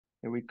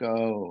Here we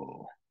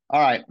go.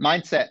 All right,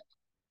 mindset.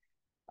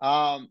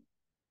 Um,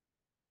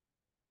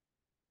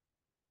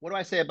 what do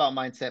I say about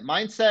mindset?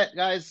 Mindset,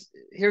 guys,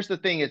 here's the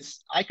thing.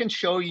 I can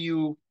show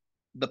you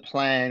the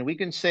plan. We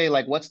can say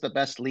like what's the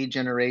best lead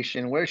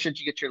generation? Where should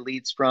you get your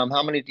leads from?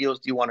 How many deals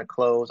do you want to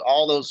close?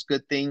 All those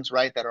good things,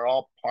 right? That are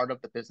all part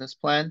of the business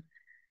plan.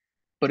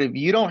 But if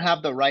you don't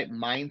have the right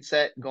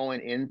mindset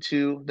going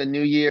into the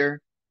new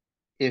year,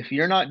 if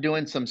you're not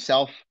doing some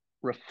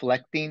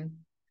self-reflecting,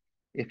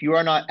 if you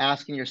are not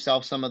asking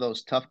yourself some of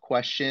those tough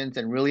questions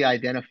and really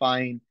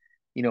identifying,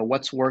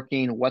 what's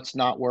working, what's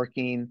not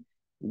working,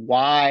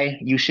 why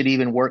you should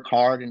even work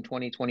hard in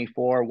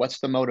 2024, what's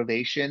the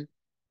motivation,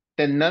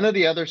 then none of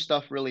the other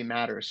stuff really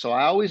matters. So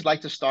I always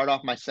like to start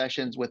off my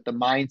sessions with the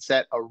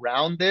mindset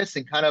around this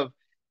and kind of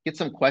get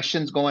some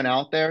questions going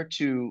out there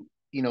to,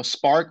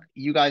 spark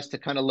you guys to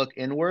kind of look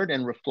inward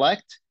and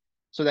reflect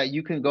so that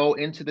you can go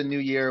into the new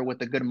year with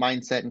a good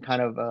mindset and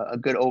kind of a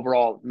good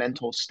overall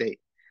mental state.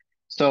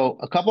 So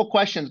a couple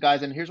questions,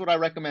 guys, and here's what I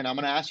recommend. I'm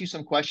going to ask you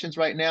some questions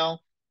right now,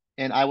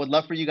 and I would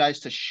love for you guys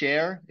to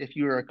share if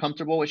you are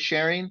comfortable with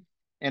sharing,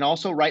 and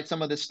also write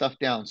some of this stuff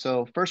down.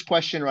 So first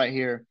question right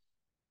here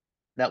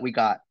that we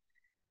got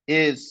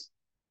is,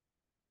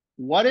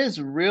 what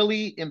is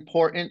really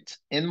important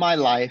in my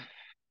life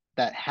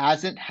that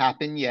hasn't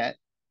happened yet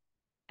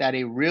that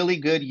a really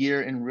good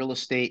year in real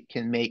estate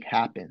can make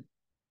happen?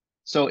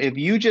 So if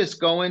you just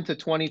go into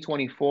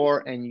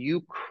 2024 and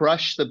you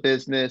crush the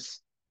business,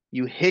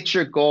 you hit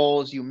your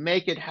goals, you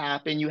make it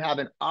happen, you have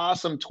an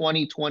awesome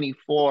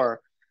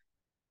 2024,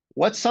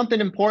 what's something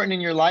important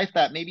in your life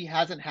that maybe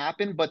hasn't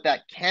happened, but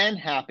that can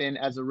happen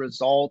as a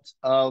result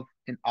of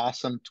an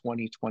awesome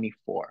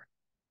 2024?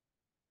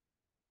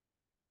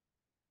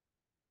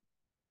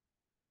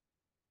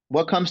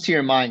 What comes to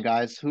your mind,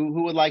 guys?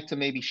 Who would like to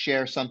maybe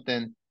share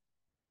something?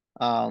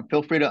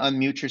 Feel free to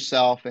unmute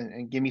yourself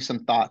and give me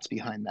some thoughts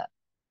behind that.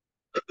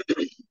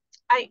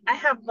 I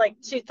have like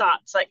two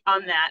thoughts like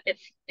on that if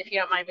you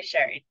don't mind me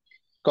sharing.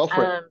 Go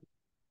for it. Um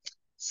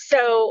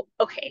so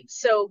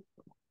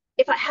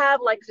if I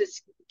have like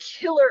this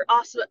killer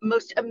awesome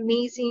most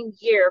amazing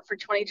year for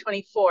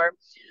 2024,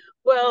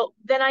 well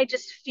then I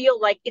just feel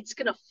like it's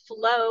going to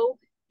flow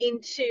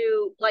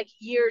into like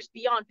years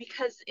beyond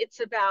because it's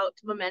about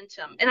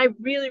momentum. And I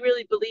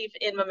really believe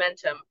in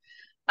momentum.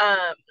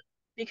 Um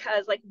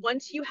because like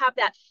once you have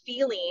that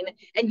feeling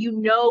and you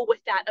know what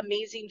that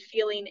amazing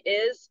feeling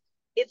is,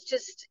 it's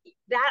just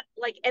that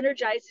like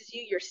energizes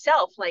you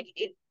yourself, like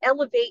it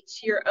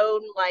elevates your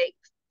own like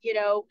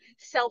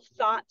self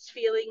thoughts,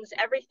 feelings,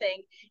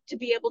 everything, to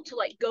be able to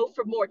like go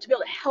for more, to be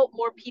able to help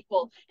more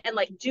people and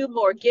like do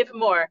more, give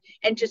more,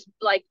 and just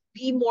like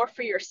be more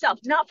for yourself,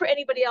 not for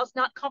anybody else,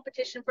 not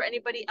competition for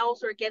anybody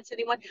else or against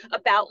anyone,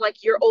 about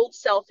like your old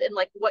self and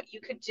like what you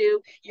could do,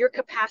 your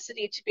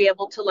capacity to be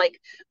able to like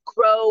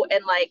grow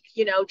and like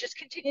just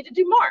continue to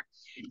do more.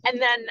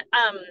 And then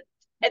um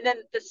and then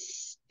the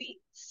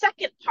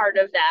second part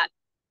of that,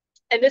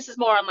 and this is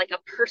more on like a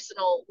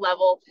personal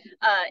level,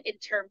 in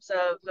terms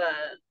of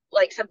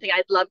like something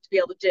I'd love to be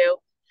able to do.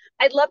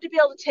 I'd love to be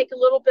able to take a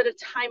little bit of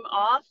time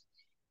off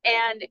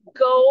and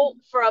go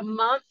for a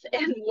month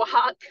and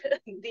walk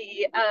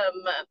the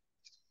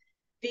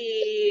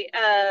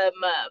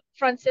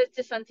Frances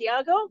de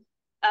Santiago,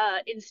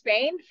 in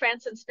Spain,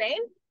 France and Spain,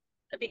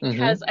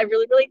 because Hmm. I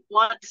really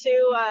want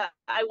to.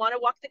 I want to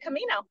walk the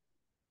Camino.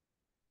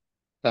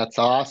 That's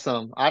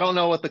awesome. I don't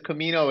know what the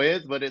Camino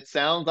is, but it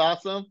sounds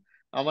awesome.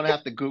 I'm gonna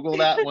have to Google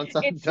that once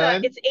I'm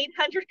done. It's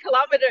 800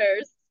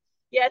 kilometers.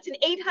 Yeah, it's an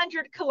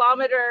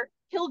 800-kilometer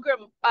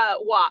pilgrim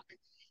walk.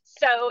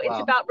 So it's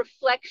Wow. about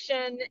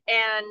reflection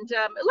and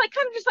like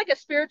kind of just like a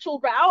spiritual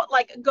route,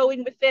 like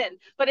going within.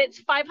 But it's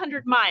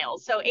 500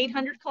 miles, so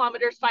 800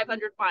 kilometers,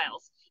 500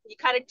 miles. You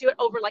kind of do it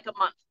over like a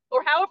month,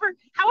 or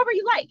however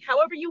you like,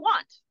 however you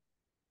want.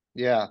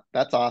 Yeah,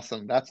 that's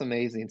awesome. That's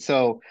amazing.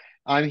 So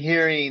I'm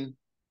hearing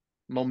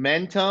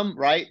momentum,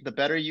 right? The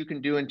better you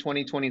can do in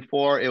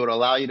 2024, it would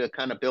allow you to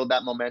kind of build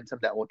that momentum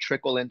that will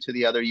trickle into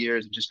the other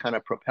years and just kind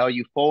of propel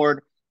you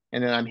forward.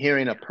 And then I'm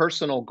hearing a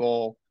personal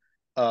goal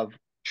of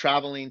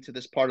traveling to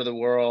this part of the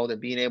world and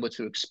being able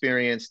to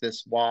experience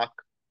this walk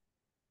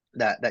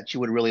that you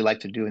would really like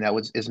to do and that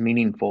was is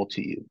meaningful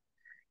to you.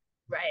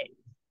 Right.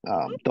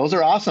 Those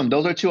are awesome.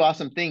 Those are two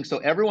awesome things. So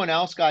everyone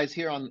else, guys,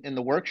 here on in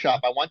the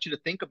workshop, I want you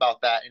to think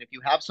about that. And if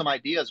you have some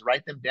ideas,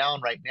 write them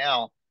down right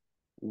now.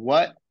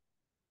 What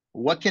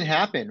what can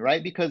happen,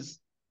 right? Because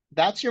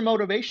that's your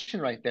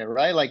motivation right there,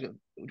 right? Like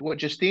what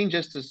Justine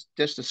just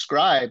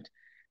described,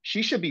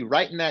 she should be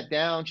writing that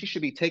down. She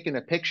should be taking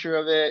a picture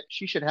of it.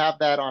 She should have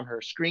that on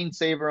her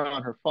screensaver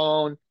on her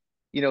phone.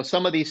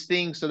 Some of these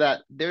things so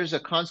that there's a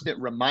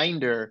constant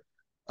reminder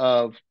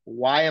of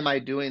why am I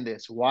doing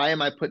this? Why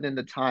am I putting in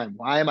the time?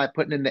 Why am I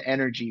putting in the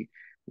energy?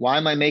 Why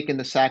am I making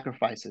the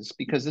sacrifices?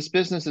 Because this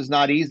business is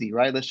not easy,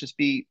 right? Let's just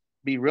be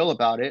real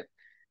about it.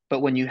 But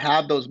when you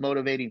have those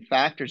motivating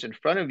factors in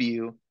front of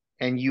you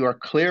and you are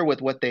clear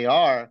with what they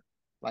are,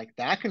 like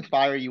that can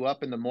fire you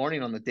up in the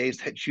morning on the days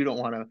that you don't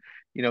want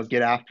to,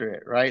 get after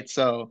it, right?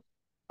 So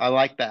I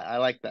like that. I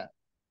like that.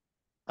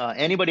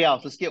 Anybody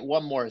else? Let's get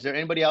one more. Is there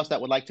anybody else that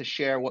would like to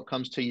share what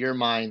comes to your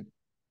mind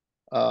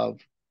of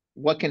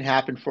what can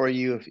happen for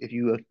you if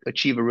you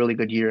achieve a really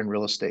good year in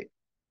real estate?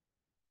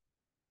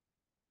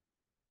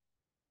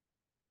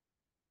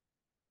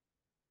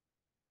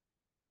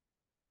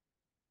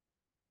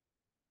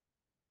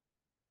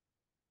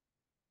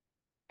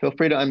 Feel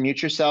free to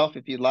unmute yourself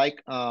if you'd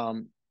like.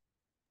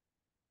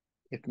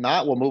 If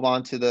not, we'll move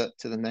on to the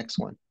next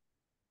one.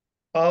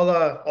 I'll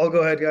go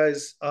ahead,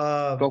 guys.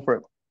 Go for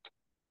it.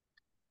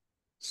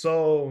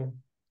 So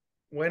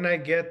when I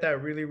get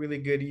that really, really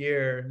good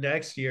year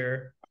next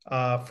year,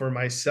 for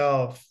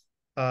myself,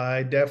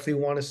 I definitely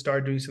want to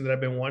start doing something that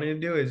I've been wanting to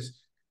do is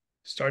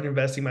start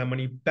investing my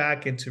money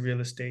back into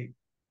real estate,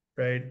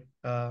 right?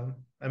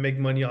 I make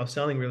money off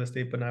selling real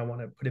estate, but now I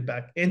want to put it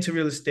back into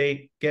real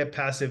estate, get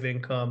passive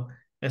income,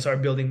 and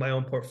start building my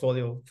own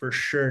portfolio for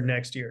sure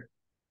next year.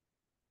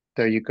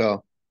 There you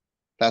go.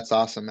 That's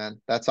awesome,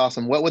 man. That's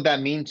awesome. What would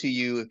that mean to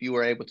you if you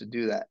were able to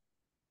do that?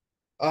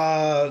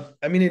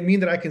 I mean, it means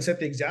that I can set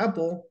the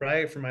example,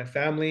 right, for my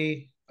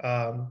family,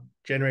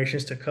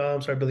 generations to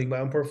come, start building my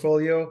own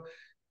portfolio.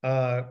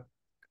 Uh,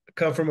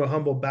 come from a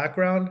humble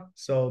background,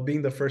 so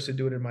being the first to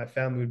do it in my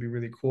family would be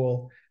really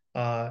cool.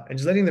 And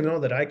just letting them know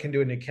that I can do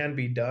it and it can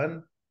be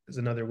done is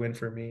another win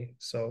for me.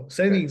 So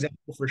setting the Good.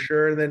 example for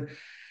sure. And then,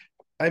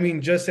 I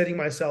mean, just setting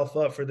myself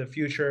up for the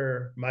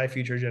future, my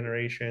future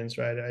generations,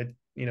 right?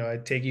 I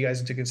take you guys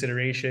into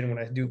consideration when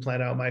I do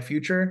plan out my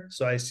future.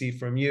 So I see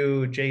from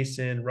you,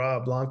 Jason,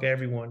 Rob, Blanca,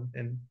 everyone,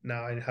 and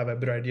now I have a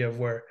better idea of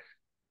where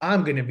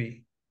I'm going to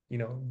be,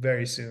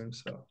 very soon.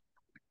 So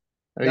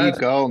There you that's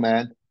go,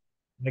 man.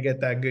 I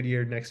get that good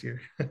year next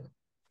year.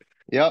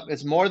 Yep,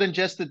 it's more than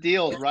just the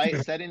deals, right?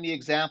 Setting the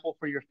example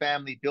for your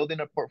family,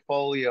 building a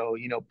portfolio,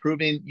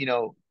 proving,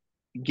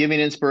 giving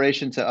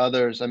inspiration to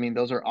others. I mean,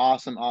 those are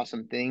awesome,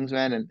 awesome things,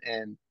 man.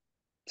 And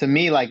to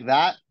me, like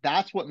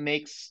that's what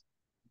makes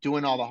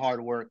doing all the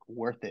hard work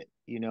worth it,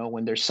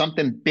 when there's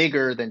something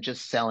bigger than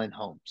just selling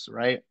homes,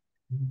 right?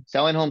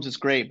 Selling homes is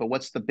great, but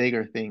what's the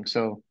bigger thing?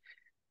 So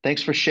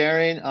thanks for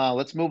sharing.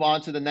 Let's move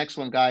on to the next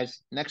one,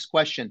 guys. Next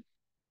question.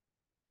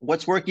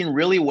 What's working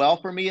really well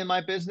for me in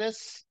my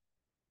business?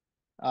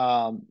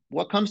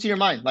 What comes to your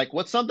mind? Like,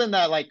 what's something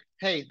that, like,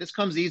 hey, this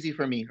comes easy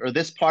for me, or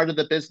this part of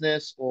the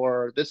business,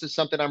 or this is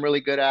something I'm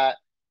really good at?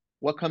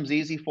 What comes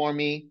easy for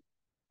me?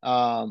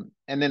 And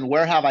then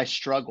where have I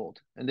struggled?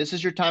 And this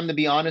is your time to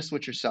be honest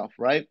with yourself,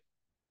 right?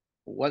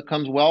 What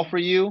comes well for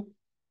you,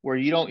 where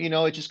you don't,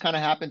 it just kind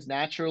of happens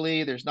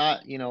naturally. There's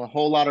not, a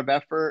whole lot of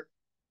effort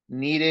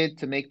needed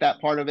to make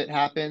that part of it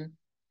happen.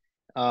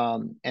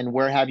 And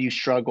where have you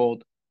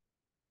struggled,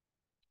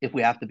 if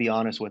we have to be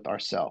honest with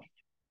ourselves?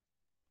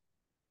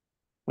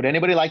 Would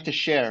anybody like to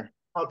share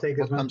I'll take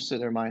this what one. comes to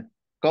their mind?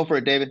 Go for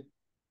it, David.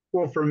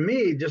 Well, for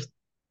me, just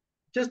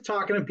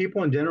talking to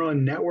people in general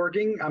and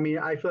networking. I mean,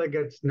 I feel like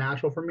it's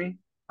natural for me.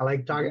 I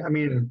like talking. I Mhm.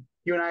 mean,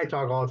 you and I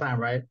talk all the time,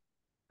 right?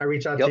 I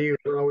reach out to Yep. you.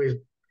 We're always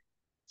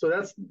so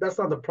that's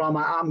not the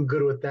problem. I'm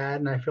good with that,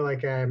 and I feel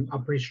like I'm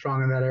pretty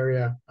strong in that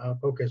area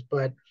focus.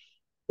 But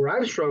where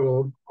I've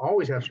struggled,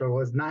 always have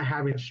struggled, is not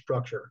having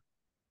structure.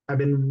 I've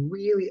been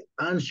really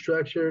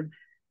unstructured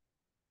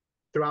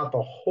throughout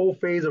the whole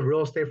phase of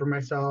real estate for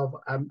myself.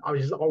 I've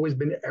just always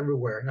been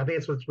everywhere, and I think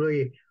it's what's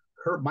really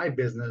hurt my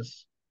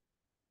business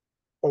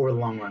over the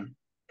long run,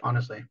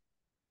 honestly.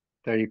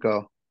 There you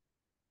go.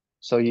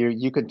 So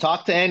you could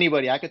talk to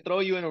anybody. I could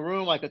throw you in a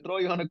room. I could throw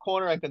you on a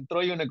corner. I could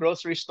throw you in a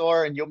grocery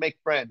store, and you'll make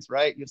friends,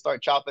 right? You'll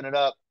start chopping it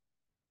up.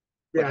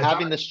 But Yeah,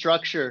 having the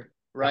structure,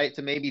 yeah, right,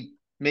 to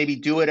maybe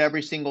do it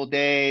every single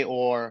day,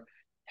 or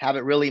have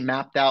it really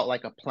mapped out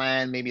like a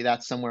plan. Maybe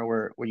that's somewhere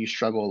where you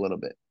struggle a little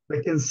bit.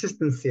 the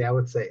consistency, I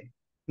would say,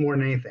 more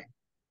than anything,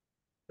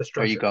 the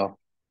There you structure, go.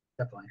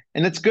 definitely.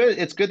 And it's good.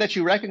 It's good that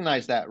you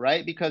recognize that,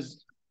 right?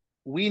 Because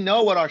we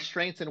know what our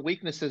strengths and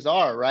weaknesses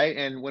are, right?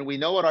 And when we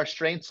know what our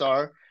strengths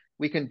are,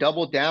 we can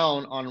double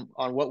down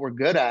on what we're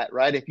good at,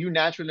 right? If you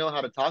naturally know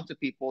how to talk to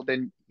people,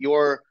 then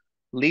your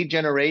lead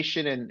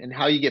generation and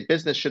how you get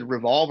business should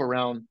revolve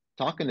around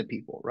talking to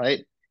people, right?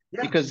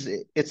 Yeah, Because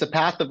it's a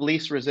path of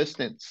least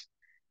resistance.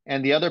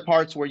 And the other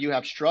parts where you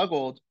have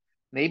struggled,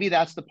 maybe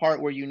that's the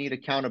part where you need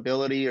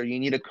accountability, or you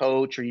need a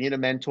coach, or you need a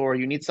mentor, or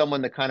you need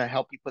someone to kind of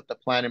help you put the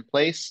plan in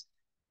place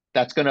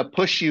that's going to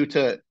push you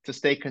to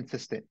stay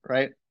consistent,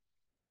 right?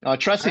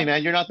 Trust I, me,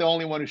 man, you're not the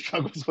only one who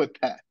struggles with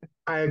that.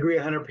 I agree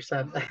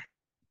 100%.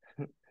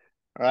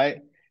 All right.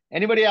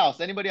 Anybody else?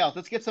 Anybody else?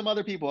 Let's get some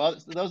other people.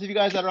 Those of you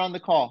guys that are on the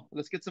call,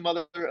 let's get some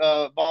other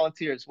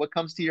volunteers. What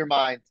comes to your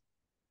mind?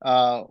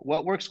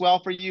 What works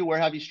well for you? Where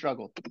have you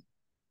struggled?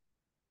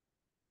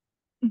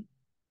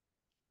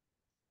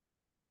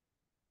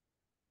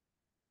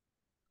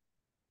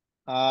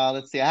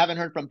 Let's see. I haven't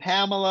heard from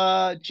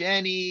Pamela,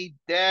 Jenny,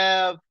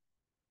 Dev.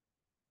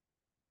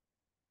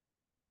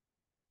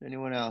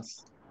 Anyone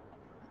else?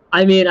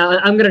 I mean,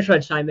 I'm gonna try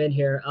to chime in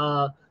here.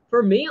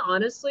 For me,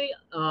 honestly,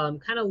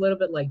 kind of a little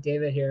bit like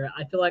David here.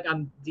 I feel like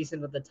I'm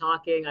decent with the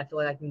talking. I feel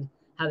like I can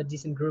have a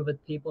decent group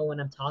with people when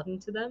I'm talking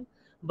to them.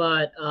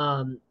 But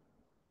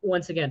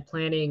once again,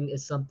 planning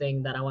is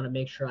something that I want to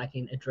make sure I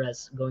can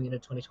address going into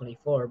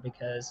 2024,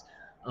 because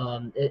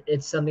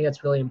it's something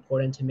that's really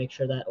important to make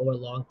sure that over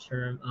long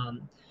term,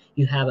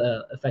 you have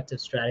a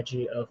effective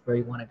strategy of where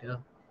you want to go.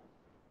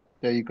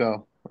 There you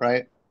go.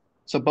 Right.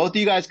 So both of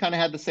you guys kind of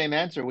had the same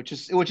answer, which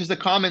is a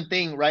common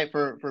thing, right?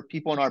 For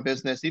people in our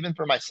business, even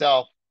for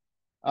myself.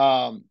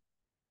 Um,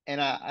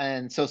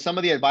 and so some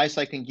of the advice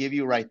I can give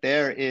you right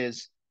there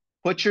is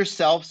put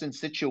yourselves in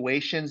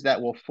situations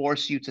that will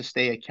force you to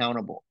stay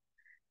accountable.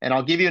 And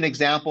I'll give you an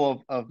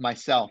example of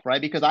myself, right?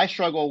 Because I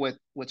struggle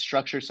with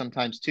structure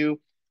sometimes too.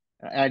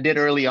 And I did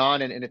early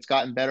on, and it's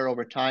gotten better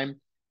over time.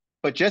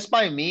 But just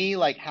by me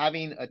like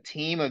having a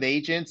team of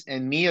agents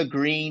and me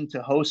agreeing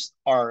to host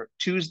our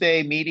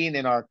Tuesday meeting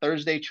and our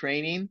Thursday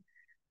training,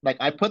 like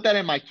I put that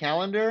in my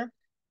calendar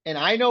and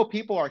I know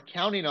people are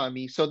counting on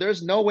me. So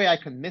there's no way I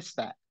can miss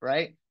that,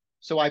 right?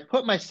 So I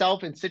put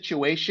myself in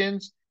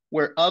situations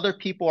where other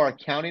people are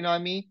counting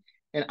on me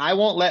and I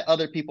won't let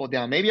other people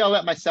down. Maybe I'll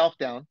let myself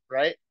down,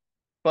 right?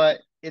 But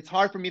it's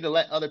hard for me to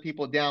let other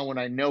people down when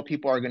I know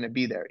people are going to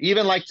be there.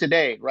 Even like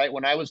today, right?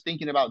 When I was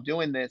thinking about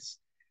doing this,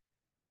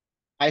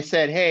 I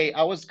said, hey,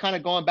 I was kind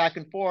of going back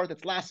and forth.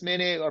 It's last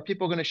minute. Are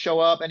people going to show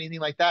up?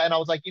 Anything like that? And I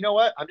was like, you know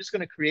what? I'm just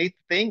going to create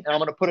the thing and I'm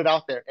going to put it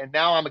out there. And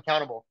now I'm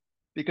accountable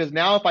because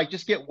now if I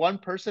just get one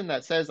person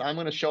that says I'm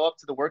going to show up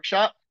to the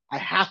workshop, I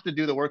have to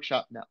do the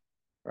workshop now.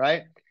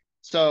 Right.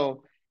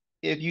 So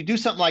if you do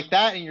something like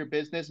that in your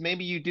business,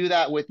 maybe you do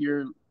that with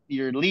your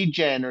lead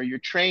gen or your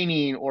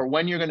training or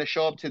when you're going to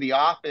show up to the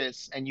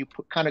office and you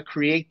kind of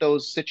create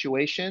those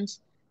situations,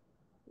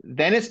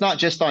 then it's not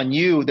just on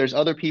you. There's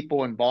other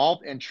people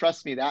involved. And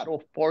trust me, that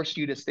will force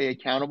you to stay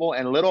accountable.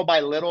 And little by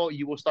little,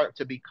 you will start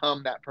to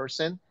become that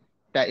person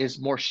that is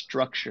more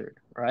structured,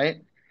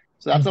 right?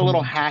 So that's a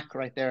little hack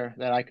right there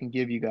that I can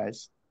give you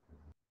guys.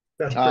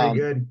 That's pretty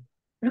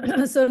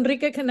good. So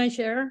Enrique, can I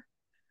share?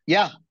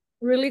 Yeah.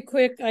 Really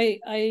quick, I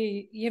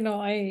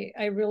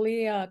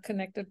really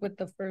connected with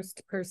the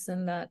first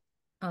person that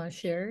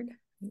shared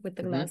with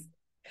the last.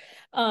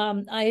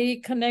 I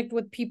connect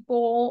with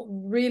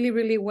people really,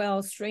 really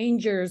well,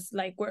 strangers,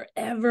 like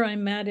wherever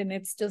I'm at, and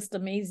it's just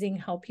amazing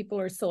how people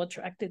are so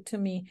attracted to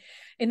me.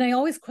 And I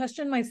always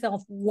question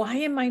myself, why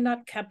am I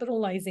not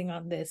capitalizing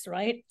on this,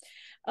 right?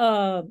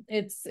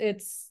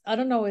 It's I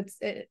don't know,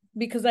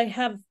 because I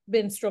have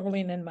been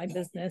struggling in my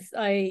business.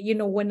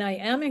 When I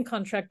am in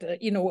contract,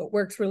 what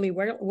works really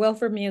well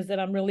for me is that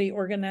I'm really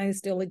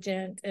organized,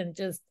 diligent, and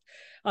just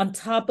on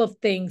top of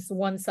things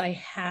once I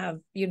have,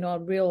 a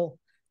real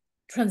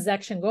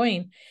transaction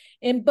going.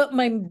 But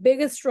my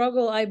biggest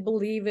struggle, I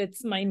believe,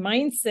 it's my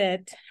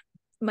mindset,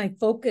 my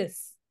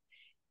focus,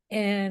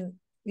 and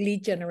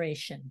lead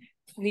generation.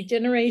 Lead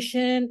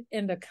generation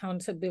and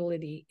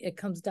accountability. It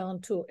comes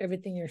down to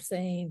everything you're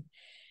saying.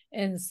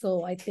 And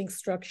so I think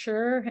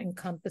structure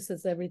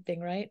encompasses everything,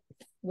 right?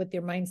 With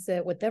your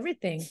mindset, with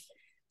everything.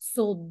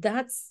 So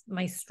that's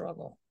my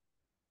struggle.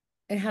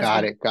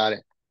 Got it.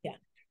 Yeah.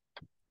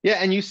 Yeah.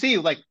 And you see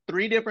like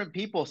 3 different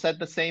people said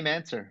the same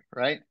answer,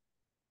 right?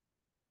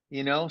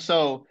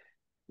 So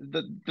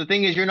the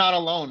thing is you're not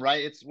alone,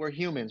 right? We're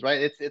humans,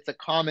 right? It's a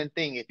common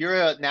thing. If you're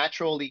a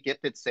naturally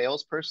gifted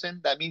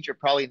salesperson, that means you're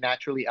probably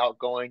naturally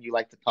outgoing, you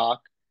like to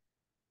talk.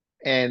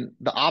 And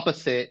the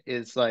opposite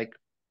is like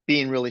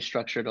being really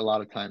structured a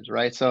lot of times,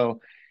 right?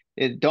 So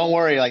don't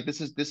worry, like this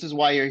is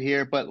why you're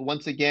here. But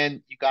once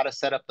again, you got to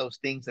set up those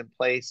things in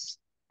place.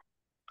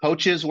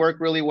 Coaches work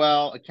really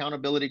well,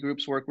 accountability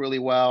groups work really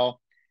well.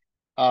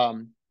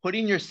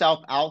 Putting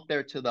yourself out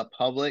there to the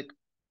public,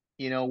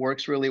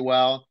 works really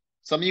well.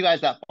 Some of you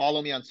guys that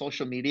follow me on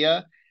social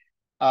media,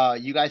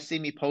 you guys see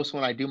me post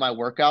when I do my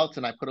workouts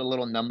and I put a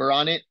little number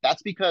on it.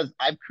 That's because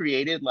I've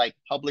created like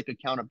public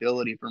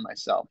accountability for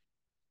myself.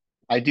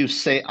 I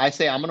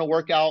say I'm going to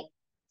work out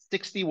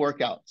 60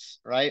 workouts,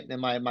 right?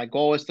 And my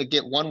goal is to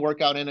get one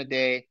workout in a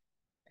day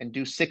and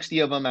do 60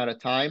 of them at a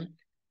time.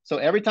 So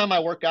every time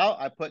I work out,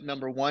 I put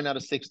number 1 out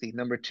of 60,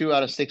 number 2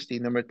 out of 60,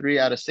 number 3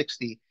 out of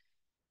 60.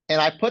 And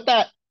I put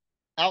that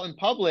out in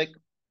public,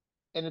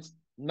 and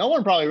no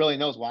one probably really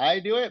knows why I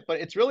do it, but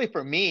it's really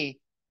for me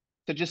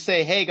to just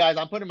say, hey guys,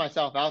 I'm putting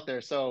myself out there.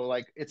 So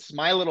like, it's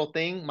my little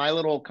thing, my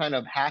little kind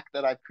of hack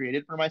that I've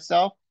created for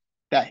myself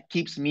that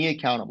keeps me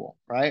accountable,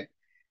 right?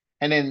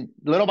 And then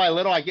little by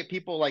little, I get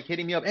people like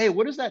hitting me up, hey,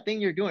 what is that thing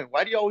you're doing?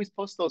 Why do you always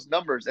post those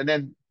numbers? And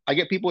then I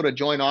get people to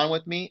join on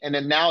with me. And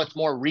then now it's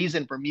more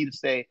reason for me to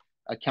stay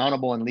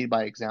accountable and lead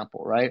by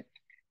example, right?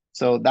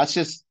 So that's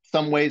just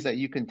some ways that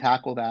you can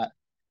tackle that.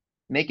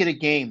 Make it a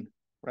game,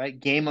 right?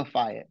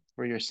 Gamify it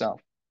for yourself.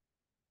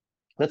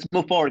 Let's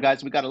move forward,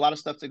 guys. We got a lot of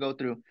stuff to go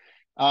through.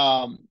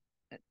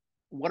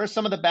 What are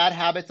some of the bad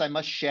habits I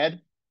must shed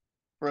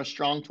for a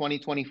strong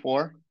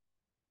 2024?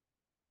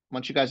 I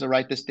want you guys to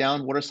write this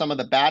down. What are some of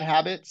the bad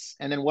habits?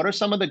 And then what are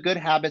some of the good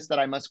habits that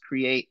I must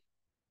create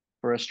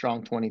for a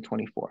strong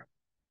 2024?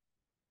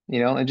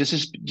 And just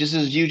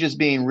as you just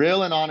being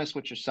real and honest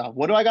with yourself.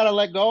 What do I got to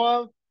let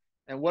go of?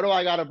 And what do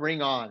I got to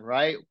bring on,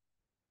 right?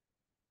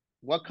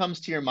 What comes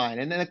to your mind?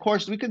 And then, of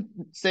course, we could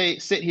sit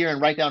here and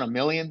write down a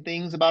million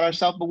things about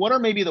ourselves, but what are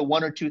maybe the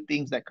one or two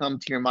things that come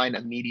to your mind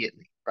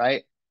immediately,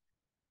 right?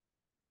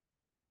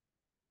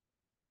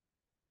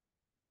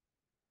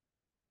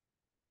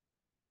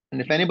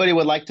 And if anybody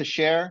would like to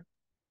share,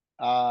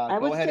 I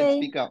go would ahead and say,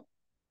 speak up.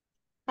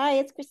 hi,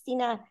 it's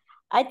Christina.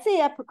 I'd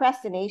say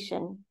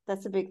procrastination.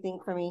 That's a big thing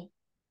for me.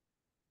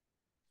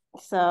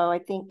 So I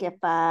think if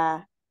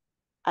I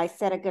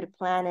set a good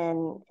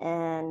plan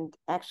and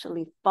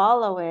actually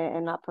follow it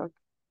and not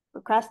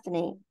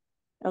procrastinate,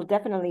 it'll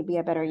definitely be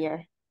a better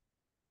year.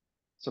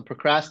 So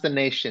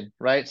procrastination,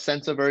 right?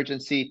 Sense of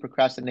urgency,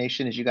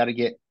 procrastination is you got to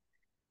get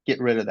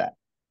rid of that.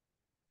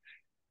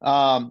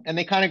 And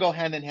they kind of go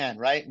hand in hand,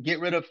 right? Get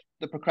rid of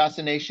the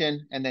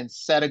procrastination and then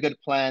set a good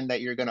plan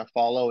that you're going to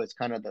follow is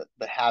kind of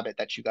the habit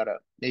that you got to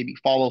maybe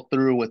follow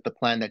through with the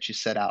plan that you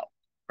set out,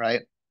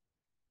 right?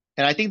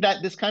 And I think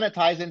that this kind of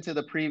ties into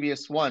the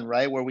previous one,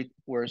 right?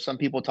 Where some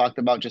people talked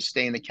about just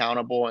staying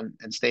accountable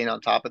and staying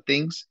on top of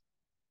things.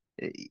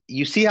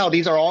 You see how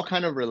these are all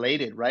kind of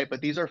related, right?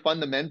 But these are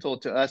fundamental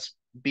to us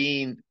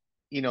being,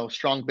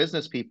 strong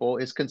business people.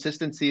 Is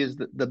consistency is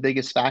the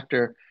biggest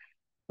factor,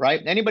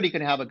 right? Anybody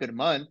can have a good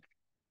month,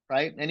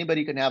 right?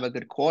 Anybody can have a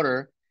good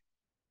quarter.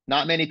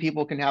 Not many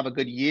people can have a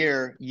good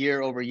year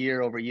over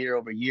year over year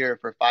over year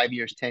for 5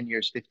 years, 10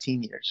 years,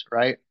 15 years,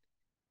 right?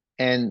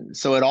 And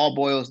so it all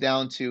boils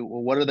down to,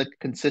 well, what are the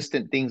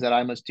consistent things that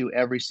I must do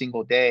every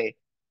single day?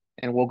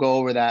 And we'll go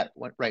over that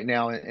right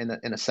now in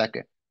a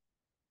second.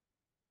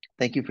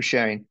 Thank you for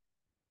sharing.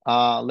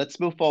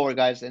 Let's move forward,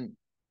 guys, and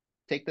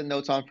take the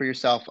notes on for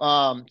yourself.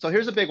 So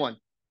here's a big one.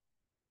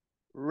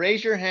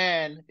 Raise your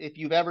hand if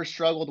you've ever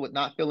struggled with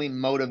not feeling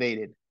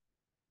motivated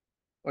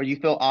or you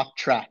feel off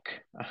track.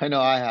 I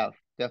know I have,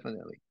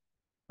 definitely,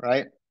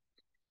 right?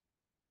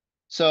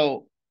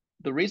 So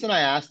the reason I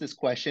ask this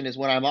question is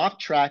when I'm off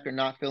track or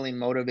not feeling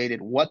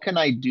motivated, what can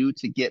I do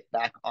to get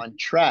back on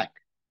track?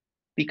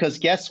 Because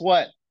guess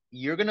what?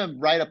 You're going to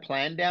write a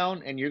plan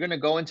down and you're going to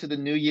go into the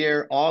new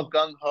year all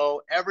gung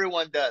ho.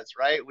 Everyone does,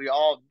 right? We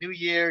all, new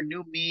year,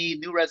 new me,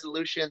 new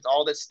resolutions,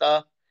 all this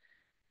stuff.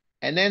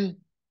 And then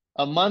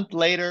a month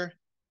later,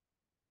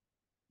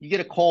 you get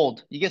a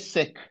cold, you get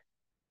sick,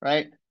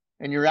 right?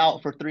 And you're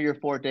out for 3 or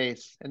 4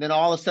 days. And then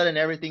all of a sudden,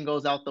 everything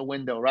goes out the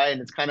window, right?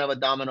 And it's kind of a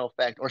domino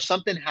effect, or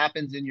something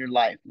happens in your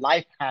life.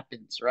 Life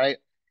happens, right?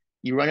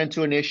 You run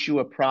into an issue,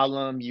 a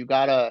problem, you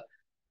got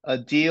a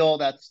deal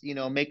that's,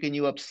 making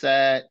you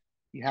upset.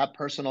 You have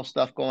personal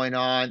stuff going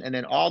on. And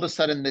then all of a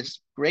sudden, this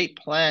great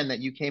plan that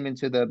you came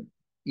into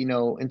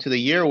the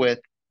year with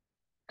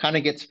kind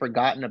of gets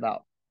forgotten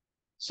about.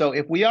 So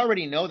if we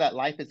already know that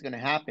life is going to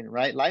happen,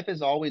 right? Life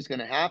is always going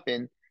to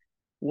happen.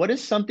 What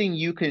is something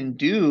you can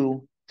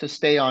do to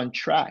stay on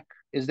track?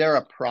 Is there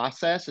a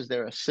process? Is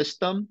there a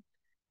system?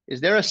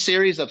 Is there a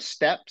series of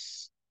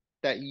steps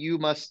that you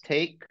must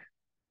take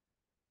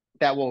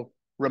that will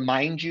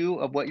remind you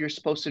of what you're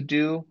supposed to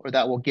do, or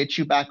that will get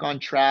you back on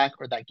track,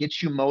 or that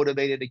gets you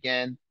motivated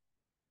again?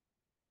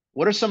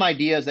 What are some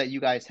ideas that you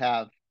guys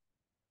have?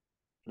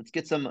 Let's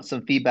get some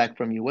feedback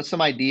from you. What's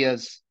some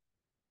ideas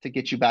to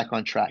get you back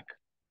on track?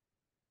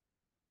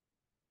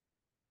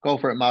 Go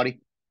for it,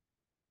 Maudie.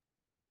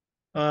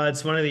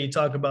 It's funny that you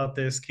talk about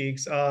this,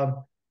 Keeks.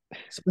 So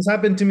this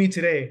happened to me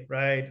today,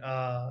 right?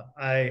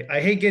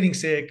 I hate getting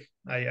sick.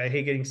 I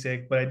hate getting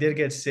sick, but I did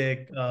get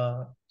sick.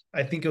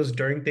 I think it was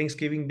during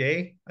Thanksgiving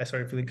Day. I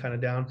started feeling kind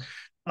of down.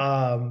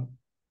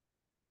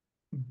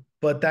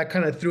 But that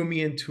kind of threw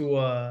me into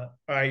all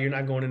right, you're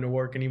not going into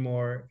work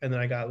anymore. And then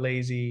I got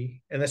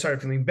lazy and I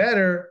started feeling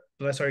better,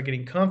 but I started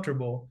getting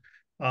comfortable.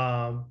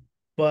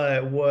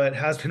 But what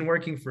has been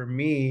working for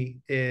me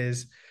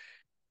is,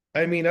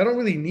 I mean, I don't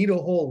really need a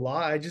whole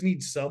lot. I just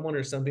need someone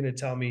or something to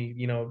tell me,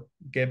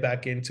 get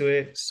back into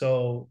it.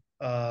 So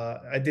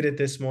I did it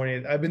this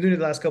morning. I've been doing it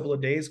the last couple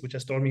of days, which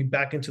has thrown me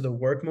back into the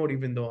work mode,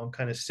 even though I'm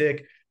kind of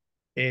sick.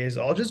 Is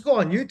I'll just go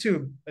on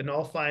YouTube and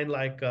I'll find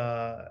like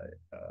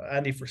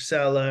Andy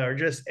Frisella or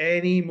just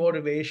any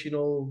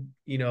motivational,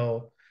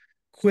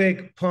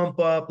 quick pump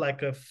up,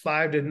 like a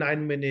 5 to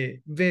 9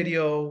 minute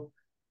video.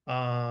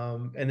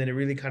 And then it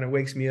really kind of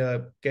wakes me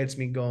up, gets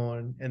me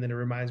going, and then it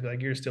reminds me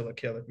like you're still a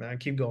killer, man.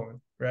 Keep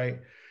going, right?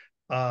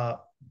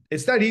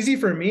 It's not easy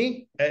for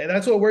me, and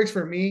that's what works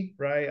for me,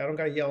 right? I don't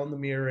gotta yell in the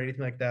mirror or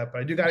anything like that,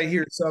 but I do gotta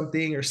hear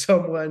something or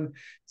someone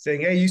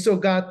saying, "Hey, you still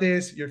got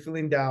this. You're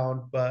feeling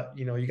down, but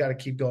you gotta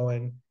keep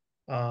going."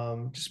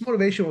 Just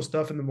motivational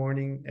stuff in the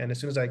morning, and as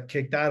soon as I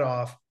kick that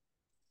off,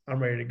 I'm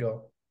ready to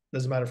go.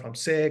 Doesn't matter if I'm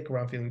sick or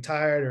I'm feeling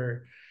tired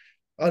or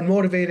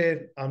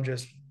unmotivated. I'm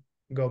just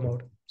go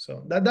mode.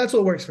 So that's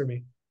what works for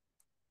me.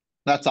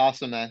 That's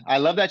awesome, man. I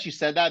love that you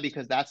said that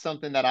because that's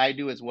something that I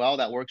do as well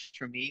that works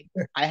for me.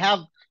 I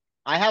have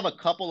a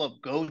couple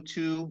of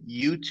go-to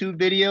YouTube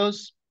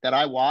videos that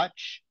I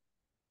watch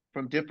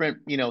from different,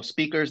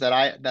 speakers that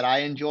I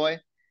enjoy.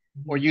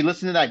 Or you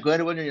listen to that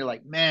good one and you're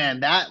like, man,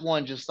 that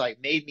one just like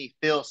made me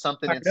feel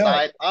something I know.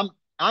 inside.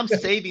 I'm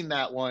saving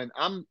that one.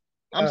 I'm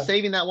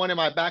saving that one in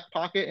my back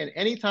pocket. And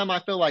anytime I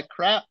feel like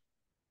crap,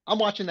 I'm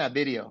watching that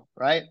video,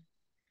 right?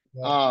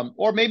 Yeah.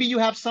 Or maybe you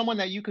have someone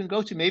that you can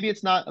go to. Maybe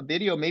it's not a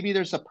video. Maybe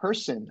there's a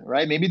person,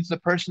 right? Maybe it's a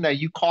person that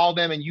you call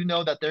them and you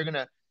know that they're going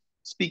to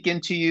speak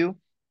into you.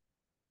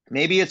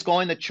 Maybe it's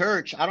going to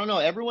church. I don't know.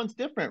 Everyone's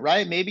different,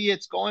 right? Maybe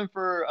it's going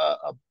for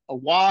a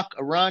walk,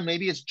 a run.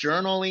 Maybe it's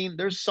journaling.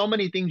 There's so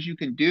many things you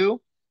can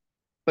do,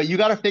 but you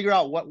got to figure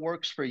out what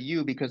works for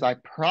you, because I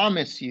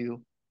promise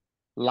you,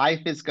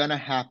 life is going to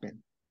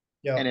happen.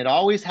 Yeah. And it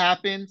always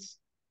happens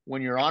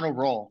when you're on a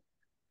roll.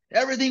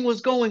 Everything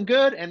was going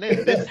good, and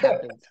then this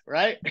happened,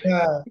 right?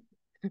 Yeah.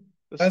 The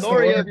That's the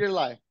story of word. your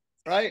life,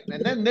 right?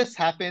 And then this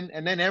happened,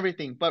 and then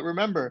everything. But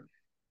remember,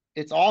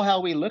 it's all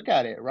how we look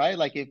at it, right?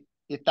 Like if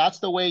that's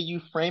the way you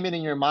frame it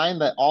in your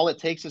mind, that all it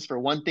takes is for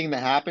one thing to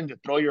happen to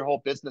throw your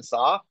whole business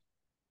off,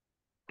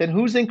 then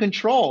who's in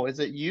control? Is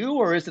it you,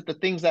 or is it the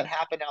things that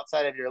happen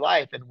outside of your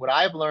life? And what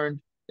I've learned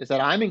is that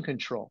I'm in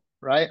control,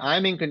 right?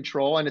 I'm in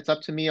control, and it's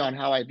up to me on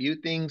how I view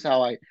things,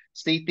 how I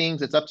see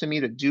things. It's up to me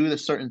to do the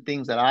certain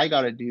things that I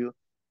got to do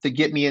to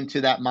get me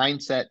into that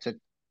mindset to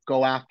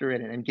go after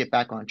it and get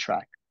back on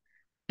track.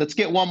 Let's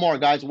get one more,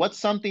 guys. What's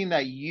something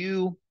that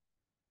you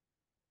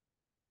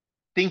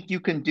think you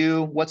can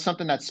do? What's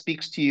something that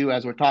speaks to you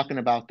as we're talking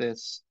about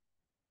this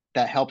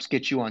that helps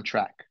get you on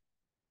track?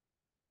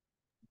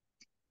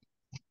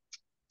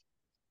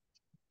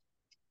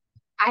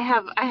 I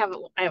have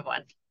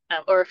one,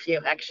 or a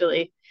few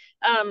actually.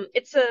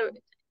 It's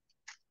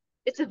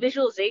a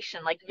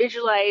visualization. Like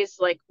visualize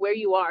like where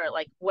you are,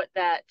 like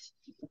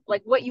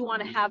what you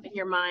want to have in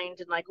your mind,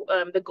 and like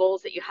the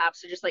goals that you have.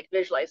 So just like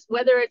visualize,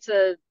 whether it's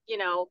a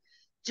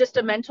just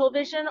a mental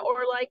vision,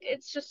 or like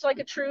it's just like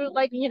a true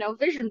like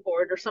vision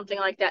board or something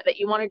like that that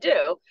you want to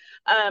do.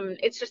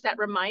 It's just that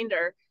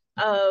reminder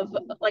of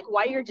like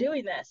why you're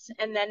doing this,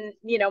 and then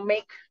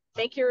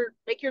make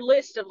your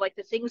list of like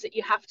the things that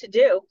you have to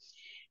do.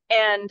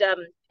 And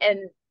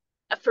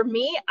for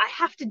me, I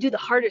have to do the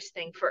hardest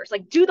thing first.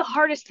 Like do the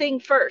hardest thing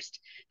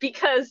first,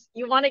 because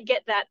you want to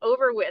get that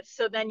over with,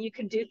 so then you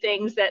can do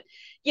things that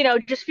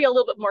just feel a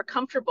little bit more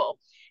comfortable.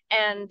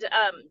 And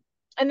um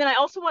and then I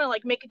also want to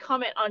like make a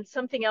comment on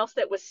something else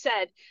that was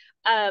said.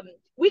 um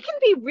we can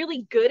be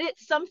really good at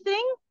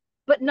something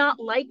but not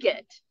like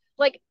it.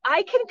 Like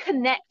I can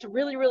connect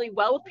really really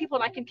well with people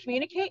and I can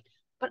communicate,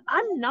 but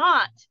I'm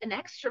not an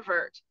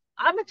extrovert.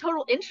 I'm a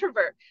total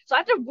introvert. So I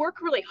have to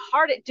work really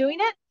hard at doing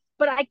it,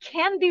 but I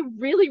can be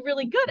really,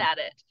 really good at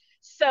it.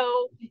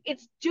 So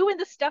it's doing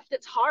the stuff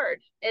that's hard.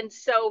 And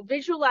so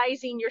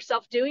visualizing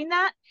yourself doing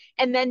that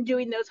and then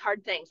doing those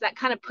hard things, that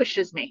kind of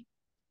pushes me.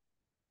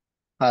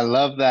 I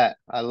love that.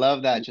 I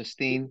love that,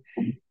 Justine.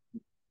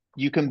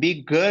 You can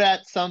be good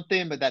at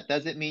something, but that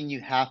doesn't mean you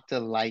have to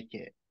like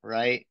it,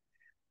 right?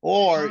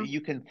 Or Mhm.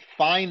 you can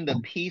find the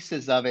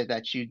pieces of it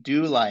that you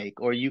do like,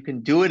 or you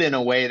can do it in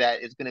a way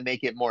that is going to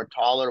make it more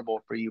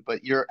tolerable for you.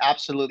 But you're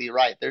absolutely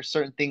right. There's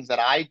certain things that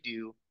I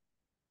do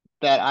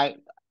that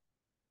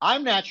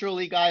I'm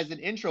naturally, guys, an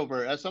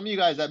introvert. As some of you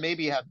guys that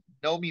maybe have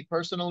know me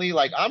personally,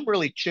 like I'm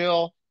really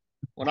chill.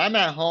 When I'm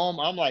at home,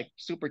 I'm like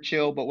super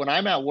chill. But when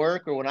I'm at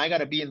work, or when I got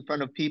to be in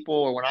front of people,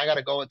 or when I got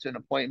to go into an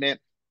appointment,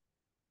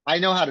 I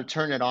know how to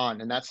turn it on.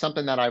 And that's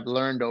something that I've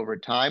learned over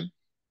time.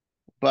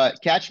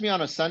 But catch me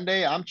on a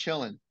Sunday, I'm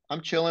chilling.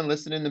 I'm chilling,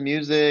 listening to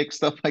music,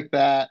 stuff like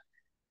that.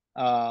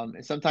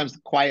 And sometimes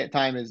the quiet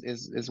time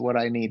is what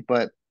I need.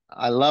 But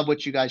I love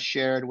what you guys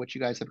shared, what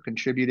you guys have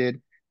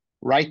contributed.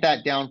 Write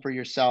that down for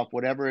yourself,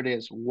 whatever it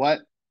is. What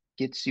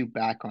gets you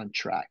back on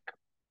track?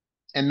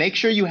 And make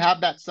sure you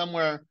have that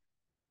somewhere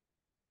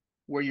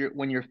where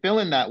when you're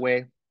feeling that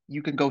way,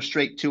 you can go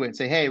straight to it and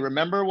say, "Hey,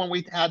 remember when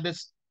we had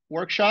this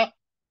workshop?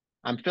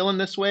 I'm feeling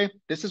this way.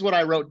 This is what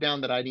I wrote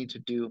down that I need to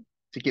do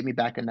to get me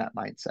back in that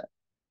mindset."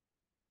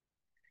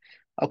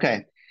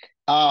 Okay.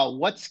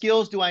 What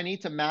skills do I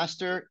need to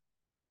master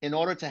in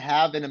order to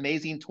have an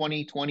amazing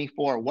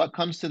 2024? What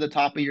comes to the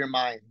top of your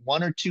mind?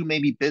 One or two,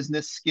 maybe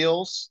business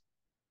skills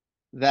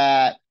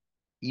that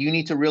you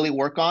need to really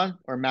work on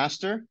or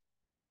master.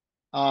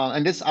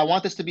 And I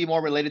want this to be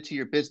more related to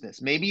your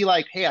business. Maybe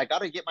like, hey, I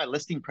got to get my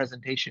listing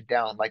presentation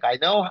down. Like I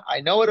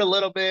know it a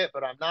little bit,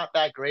 but I'm not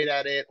that great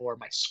at it, or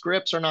my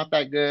scripts are not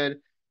that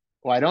good,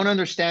 or I don't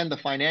understand the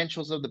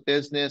financials of the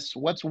business.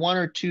 What's one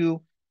or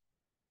two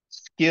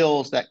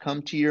skills that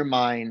come to your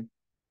mind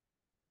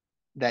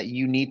that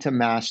you need to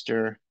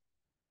master,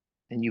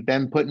 and you've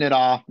been putting it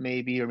off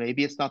maybe, or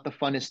maybe it's not the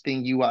funnest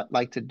thing you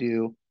like to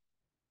do,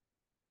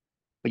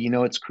 but you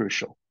know it's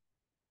crucial?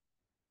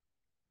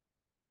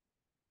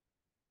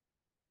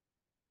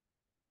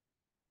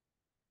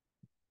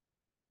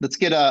 Let's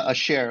get a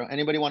share.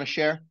 Anybody want to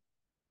share?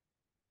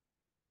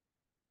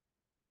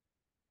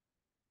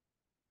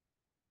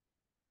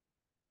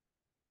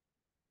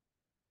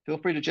 Feel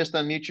free to just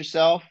unmute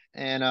yourself.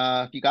 And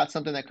if you got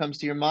something that comes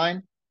to your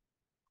mind,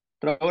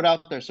 throw it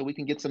out there so we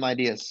can get some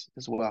ideas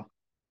as well.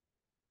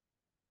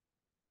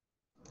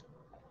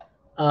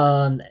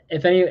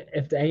 If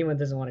anyone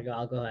doesn't want to go,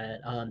 I'll go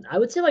ahead. I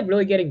would say like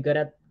really getting good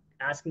at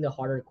asking the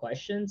harder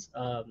questions.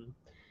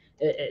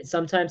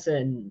 Sometimes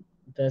in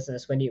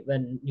business when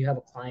you have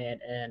a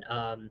client and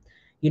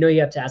you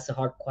have to ask the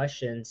hard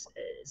questions,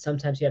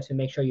 sometimes you have to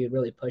make sure you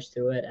really push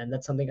through it, and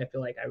that's something I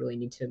feel like I really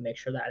need to make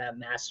sure that I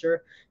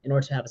master in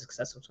order to have a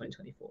successful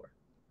 2024.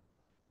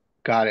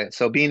 Got it.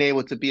 So being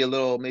able to be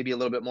maybe a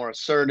little bit more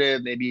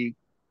assertive, maybe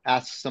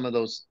ask some of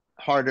those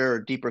harder or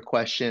deeper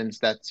questions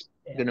that's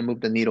going to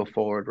move the needle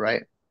forward,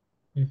 right?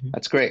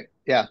 That's great.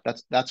 Yeah,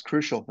 that's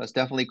crucial. That's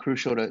definitely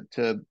crucial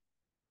to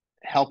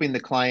helping the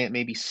client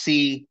maybe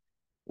see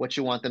what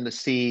you want them to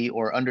see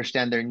or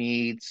understand their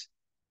needs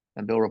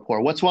and build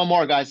rapport. What's one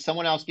more, guys?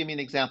 Someone else give me an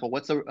example.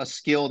 What's a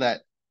skill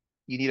that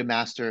you need to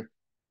master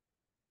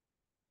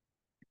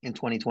in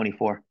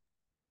 2024?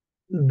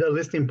 The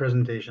listing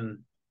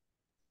presentation.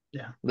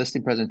 Yeah.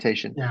 Listing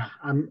presentation. Yeah.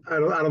 I don't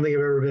think I've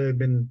ever really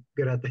been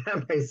good at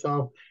that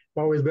myself.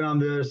 I've always been on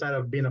the other side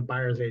of being a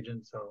buyer's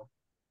agent. So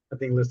I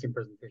think listing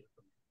presentation.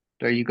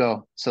 There you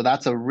go. So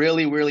that's a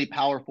really, really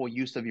powerful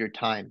use of your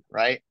time,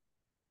 right?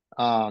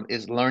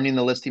 Is learning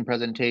the listing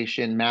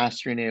presentation,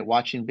 mastering it,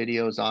 watching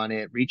videos on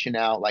it, reaching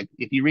out. Like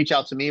if you reach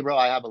out to me, bro,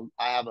 I have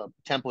a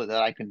template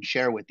that I can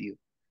share with you.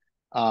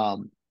 But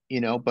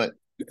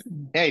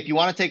hey, if you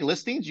want to take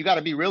listings, you got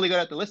to be really good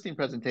at the listing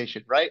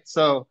presentation, right?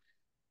 So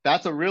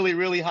that's a really,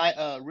 really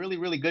really,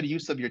 really good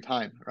use of your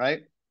time,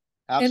 right?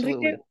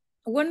 Absolutely. Enrique,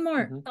 one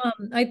more.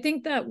 I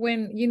think that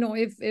when,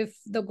 if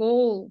the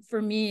goal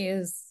for me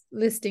is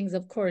listings,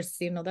 of course,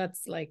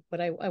 that's like, but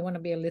I want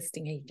to be a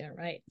listing agent,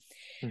 right?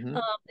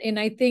 And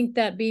I think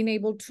that being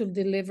able to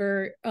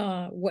deliver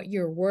what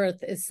you're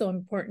worth is so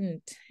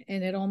important.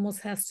 And it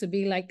almost has to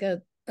be like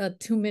a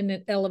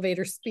 2-minute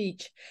elevator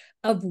speech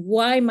of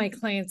why my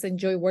clients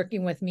enjoy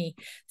working with me.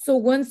 So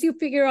once you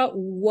figure out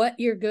what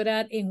you're good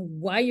at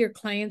and why your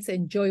clients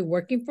enjoy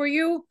working for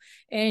you,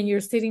 and you're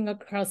sitting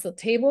across the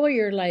table,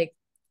 you're like,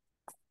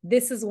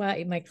 this is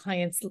why my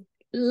clients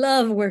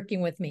love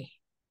working with me.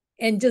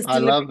 And just I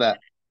love that.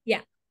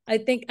 Yeah, I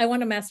think I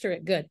want to master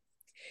it good.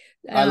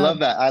 I love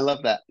that. I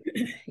love that.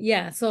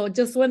 Yeah. So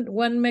just one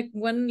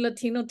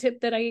Latino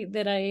tip that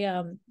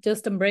I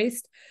just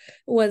embraced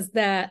was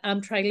that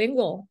I'm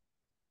trilingual.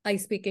 I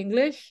speak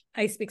English,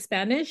 I speak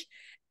Spanish,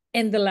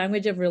 and the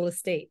language of real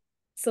estate.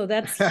 So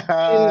that's huge.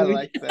 I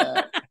like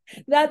that.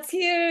 That's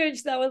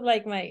huge. That was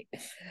like my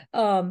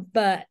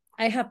but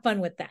I have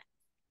fun with that.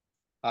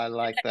 I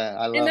like that.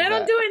 I love and I don't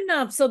that. do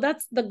enough. So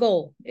that's the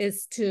goal,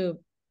 is to,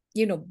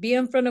 be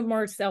in front of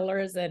more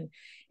sellers and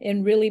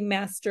really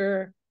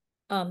master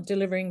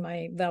delivering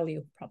my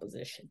value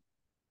proposition.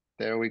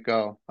 There we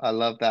go. I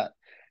love that.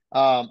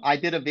 I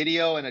did a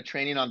video and a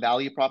training on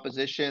value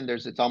proposition.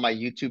 It's on my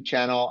YouTube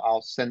channel.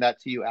 I'll send that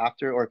to you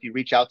after, or if you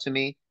reach out to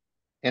me,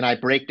 and I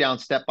break down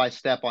step by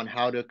step on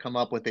how to come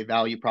up with a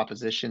value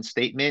proposition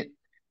statement.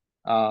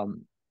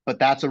 But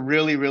that's a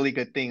really, really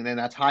good thing. Then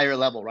that's higher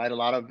level, right? A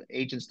lot of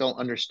agents don't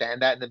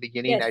understand that in the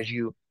beginning. Yes.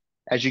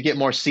 As you get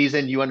more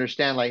seasoned, you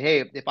understand like,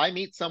 hey, if I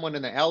meet someone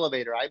in the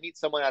elevator, I meet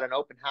someone at an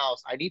open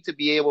house, I need to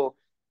be able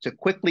to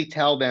quickly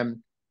tell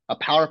them a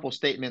powerful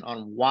statement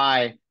on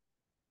why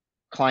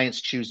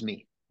clients choose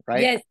me,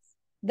 right?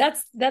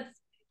 Yes, that's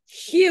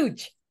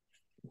huge.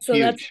 So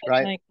huge, that's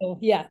right?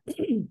 Yeah.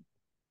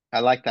 I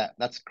like that.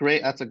 That's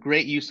great. That's a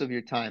great use of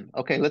your time.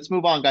 Okay, let's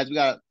move on, guys. We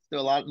got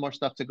still a lot more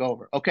stuff to go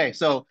over. Okay,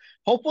 so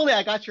hopefully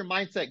I got your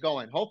mindset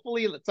going.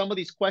 Hopefully some of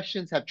these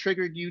questions have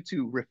triggered you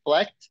to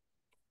reflect.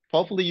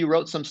 Hopefully you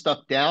wrote some stuff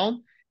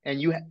down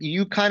and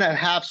you kind of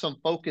have some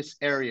focus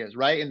areas,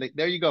 right? And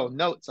there you go,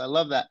 notes. I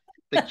love that.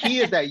 The key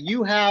is that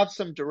you have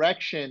some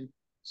direction.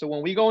 So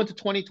when we go into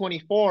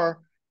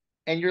 2024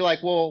 and you're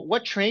like, well,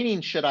 what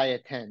training should I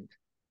attend?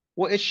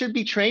 Well, it should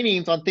be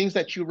trainings on things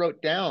that you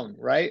wrote down,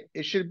 right?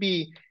 It should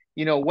be,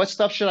 what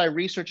stuff should I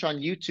research on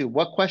YouTube?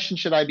 What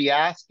questions should I be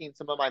asking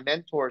some of my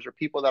mentors or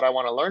people that I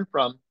want to learn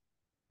from?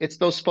 It's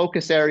those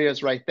focus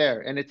areas right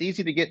there. And it's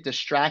easy to get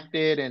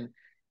distracted and,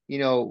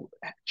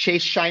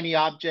 chase shiny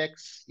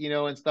objects,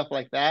 and stuff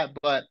like that.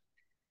 But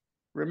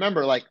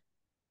remember, like,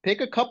 pick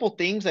a couple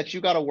things that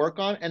you got to work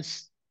on and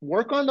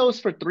work on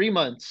those for 3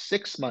 months,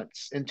 6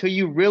 months until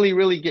you really,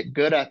 really get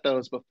good at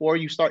those before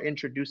you start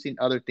introducing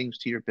other things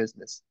to your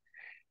business.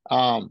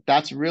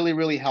 That's really,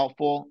 really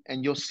helpful.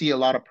 And you'll see a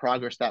lot of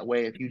progress that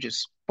way if you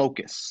just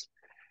focus.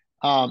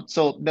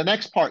 So the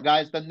next part,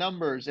 guys, the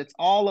numbers. It's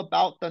all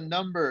about the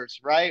numbers,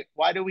 right?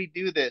 Why do we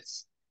do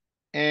this?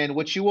 And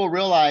what you will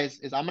realize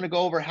is I'm going to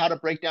go over how to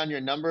break down your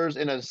numbers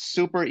in a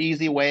super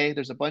easy way.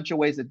 There's a bunch of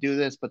ways to do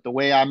this, but the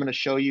way I'm going to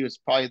show you is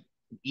probably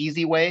an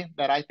easy way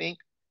that I think.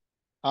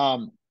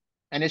 And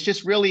it's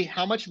just really,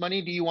 how much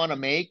money do you want to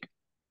make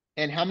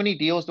and how many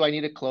deals do I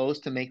need to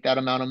close to make that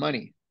amount of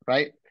money,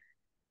 right?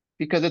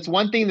 Because it's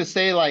one thing to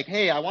say like,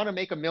 hey, I want to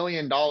make $1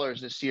 million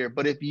this year.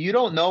 But if you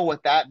don't know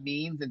what that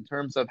means in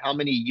terms of how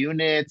many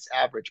units,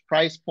 average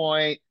price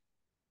point,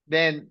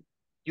 then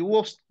you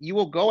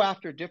will go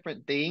after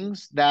different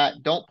things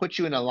that don't put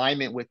you in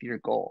alignment with your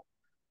goal,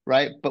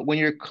 right? But when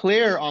you're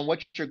clear on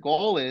what your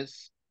goal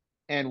is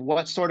and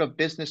what sort of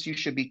business you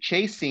should be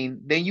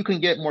chasing, then you can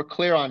get more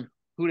clear on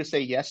who to say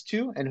yes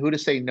to and who to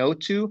say no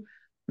to,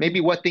 maybe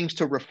what things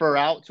to refer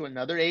out to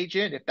another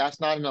agent if that's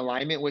not in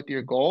alignment with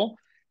your goal.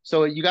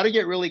 So you got to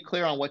get really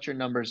clear on what your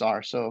numbers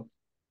are. So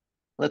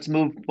let's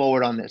move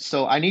forward on this.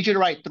 So I need you to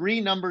write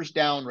 3 numbers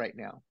down right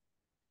now.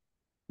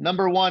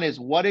 Number 1 is,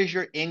 what is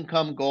your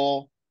income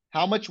goal?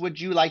 How much would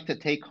you like to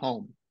take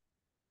home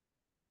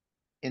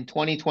in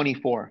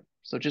 2024?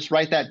 So just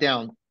write that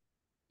down.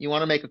 You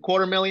want to make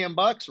 $250,000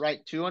 bucks, right?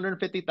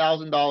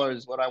 $250,000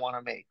 is what I want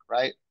to make,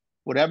 right?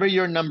 Whatever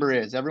your number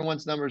is,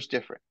 everyone's number is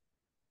different.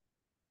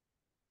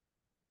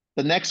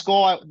 The next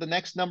goal, the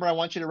next number I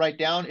want you to write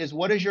down is,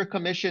 what is your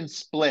commission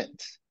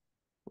split,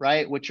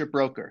 right, with your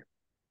broker?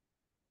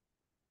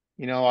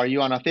 You know, are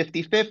you on a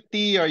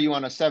 50-50? Are you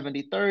on a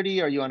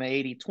 70-30? Are you on an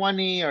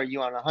 80-20? Are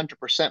you on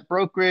 100%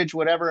 brokerage?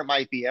 Whatever it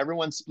might be.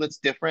 Everyone splits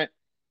different.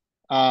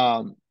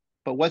 But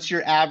what's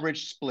your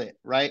average split,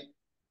 right?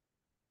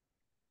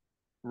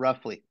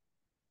 Roughly.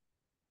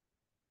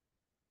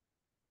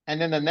 And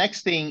then the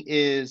next thing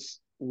is,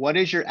 what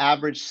is your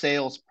average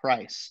sales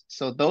price?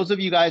 So those of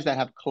you guys that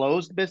have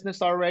closed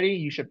business already,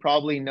 you should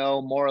probably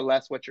know more or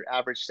less what your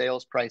average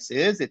sales price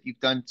is if you've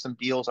done some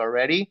deals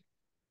already.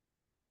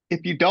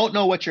 If you don't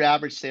know what your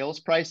average sales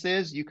price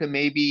is, you can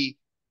maybe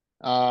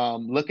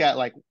look at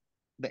like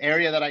the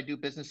area that I do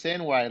business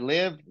in, where I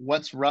live,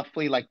 what's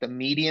roughly like the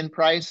median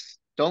price.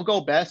 Don't go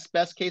best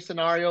case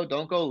scenario.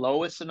 Don't go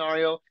lowest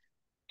scenario.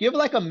 Give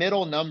like a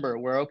middle number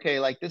where,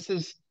 okay, like this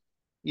is,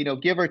 you know,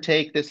 give or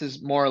take, this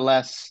is more or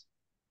less,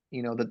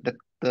 you know,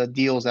 the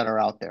deals that are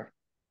out there,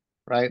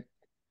 right?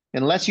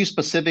 Unless you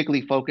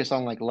specifically focus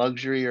on like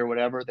luxury or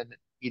whatever, then,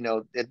 you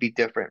know, it'd be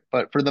different.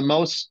 But for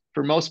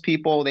most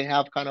people, they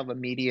have kind of a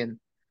median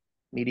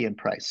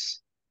price.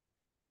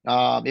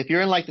 If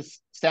you're in like the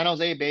San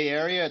Jose Bay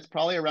Area, it's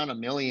probably around $1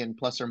 million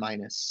plus or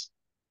minus.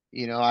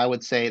 You know, I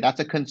would say that's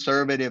a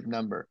conservative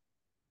number,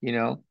 you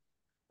know,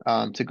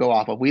 to go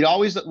off of. We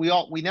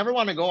never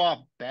want to go off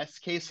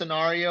best case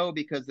scenario,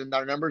 because then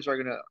our numbers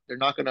they're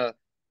not gonna,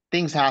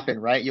 things happen,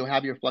 right? You'll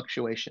have your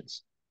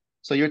fluctuations.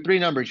 So your 3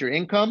 numbers, your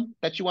income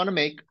that you want to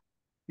make,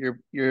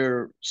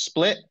 your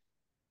split,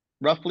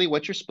 roughly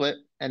what's your split,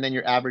 and then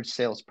your average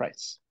sales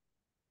price.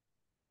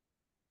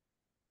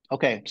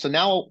 Okay, so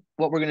now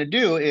what we're going to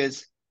do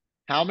is,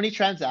 how many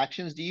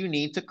transactions do you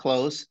need to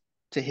close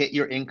to hit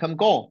your income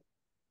goal?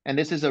 And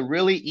this is a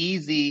really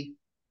easy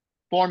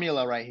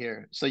formula right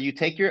here. So you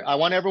take I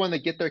want everyone to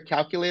get their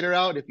calculator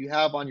out, if you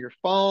have on your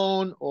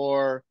phone,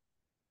 or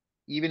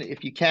even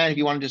if you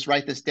want to just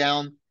write this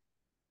down.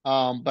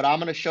 But I'm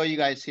going to show you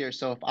guys here.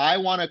 So if I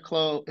want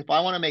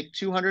to make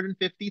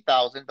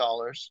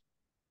 $250,000,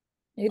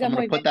 I'm going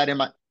to put that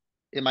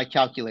in my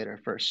calculator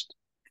first.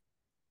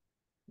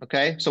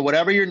 Okay, so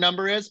whatever your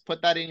number is,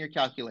 put that in your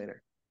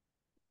calculator.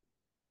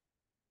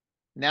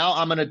 Now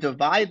I'm going to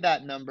divide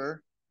that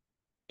number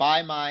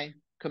by my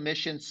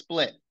commission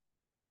split.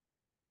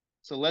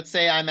 So let's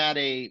say I'm at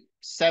a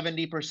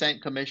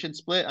 70% commission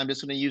split. I'm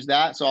just going to use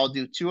that. So I'll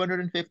do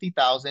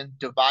 250,000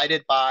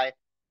 divided by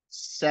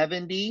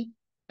 70,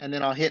 and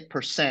then I'll hit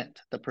percent,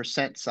 the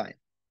percent sign,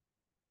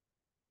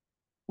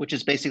 which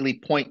is basically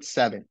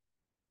 0.7.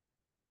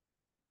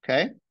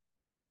 Okay.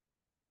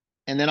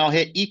 And then I'll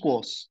hit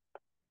equals.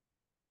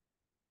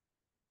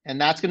 And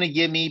that's going to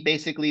give me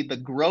basically the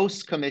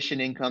gross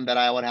commission income that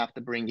I would have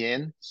to bring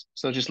in.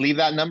 So just leave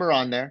that number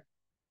on there.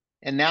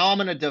 And now I'm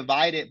going to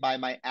divide it by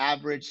my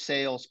average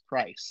sales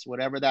price,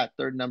 whatever that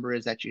third number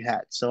is that you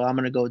had. So I'm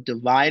going to go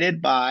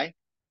divided by,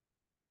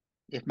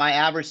 if my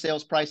average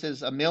sales price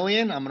is $1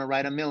 million, I'm going to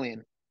write $1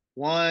 million.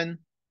 1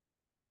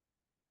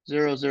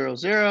 0 0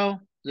 0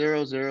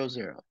 0 0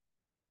 0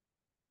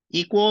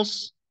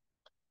 equals.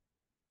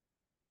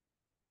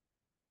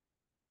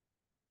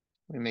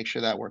 Let me make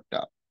sure that worked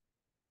out.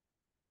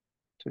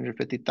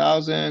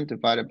 250,000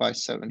 divided by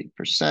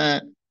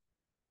 70%.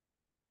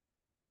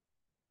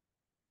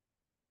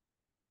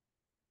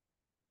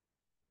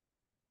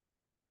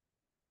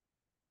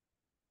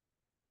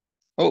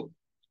 Oh,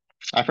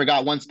 I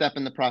forgot one step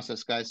in the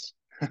process, guys.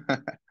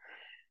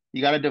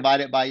 You got to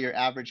divide it by your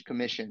average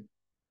commission.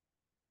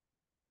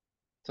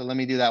 So let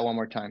me do that one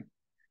more time.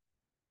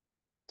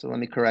 So let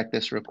me correct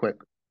this real quick.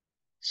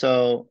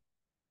 So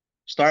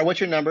start with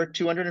your number,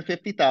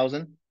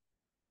 250,000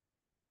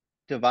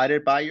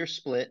 divided by your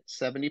split,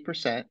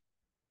 70%.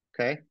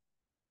 Okay.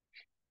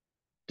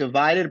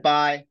 Divided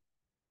by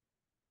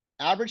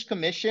average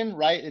commission,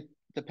 right? It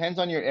depends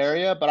on your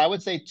area, but I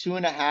would say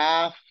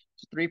 2.5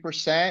 to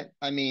 3%.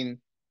 I mean,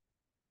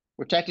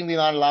 we're technically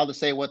not allowed to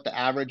say what the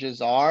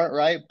averages are,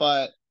 right?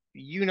 But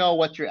you know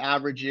what your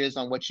average is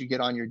on what you get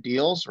on your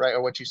deals, right?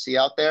 Or what you see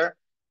out there.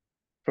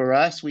 For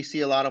us, we see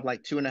a lot of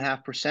like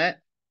 2.5%.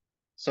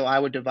 So I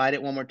would divide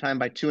it one more time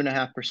by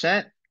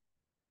 2.5%.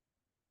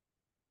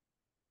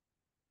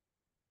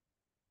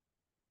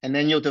 And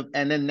then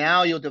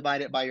now you'll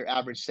divide it by your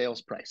average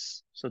sales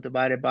price. So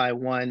divide it by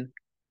 1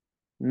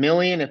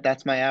 million, if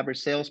that's my average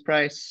sales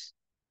price.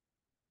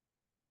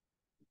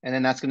 And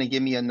then that's going to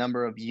give me a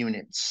number of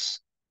units.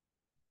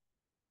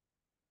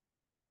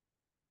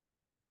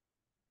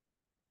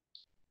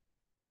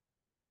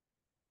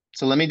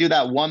 So let me do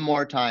that one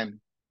more time.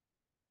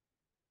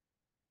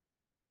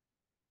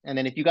 And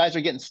then if you guys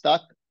are getting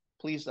stuck,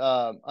 please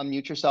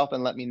unmute yourself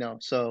and let me know.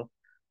 So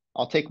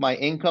I'll take my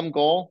income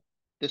goal.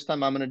 This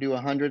time I'm going to do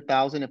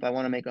 100,000. If I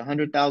want to make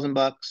 100,000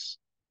 bucks,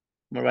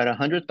 I'm going to write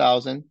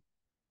 100,000.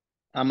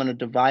 I'm going to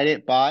divide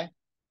it by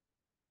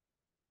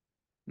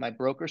my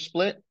broker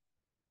split.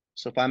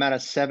 So if I'm at a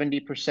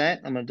 70%,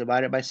 I'm going to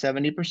divide it by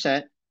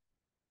 70%.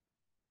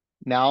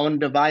 Now I'm going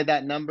to divide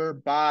that number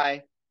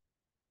by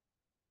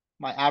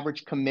my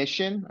average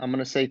commission. I'm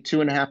going to say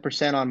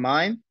 2.5% on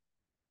mine.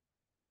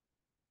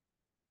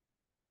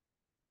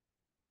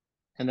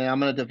 And then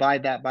I'm going to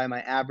divide that by my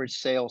average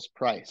sales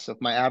price. So if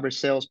my average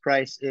sales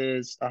price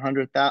is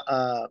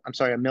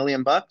 $1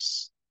 million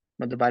bucks,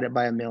 I'm going to divide it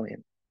by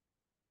 1,000,000.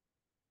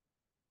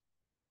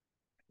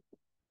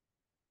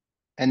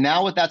 And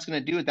now what that's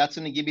going to do, that's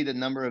going to give you the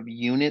number of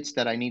units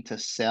that I need to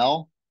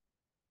sell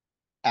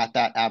at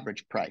that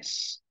average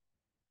price.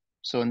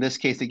 So in this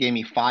case, it gave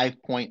me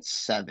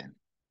 5.7.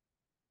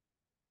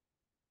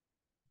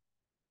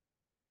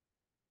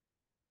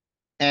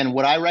 And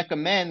what I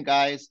recommend,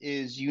 guys,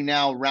 is you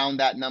now round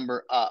that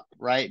number up,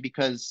 right?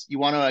 Because you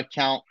want to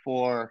account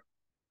for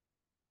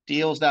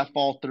deals that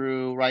fall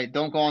through, right?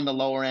 Don't go on the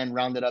lower end,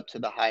 round it up to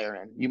the higher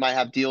end. You might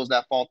have deals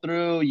that fall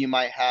through. You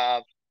might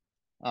have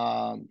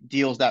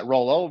deals that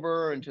roll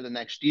over into the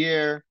next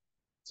year.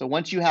 So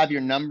once you have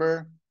your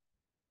number,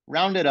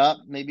 round it up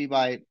maybe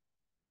by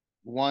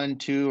 1,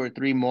 2, or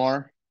 3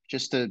 more,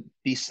 just to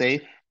be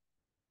safe.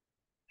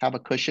 Have a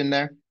cushion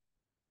there.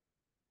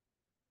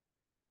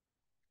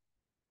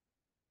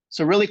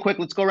 So really quick,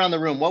 let's go around the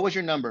room. What was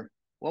your number?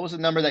 What was the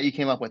number that you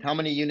came up with? How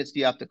many units do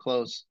you have to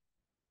close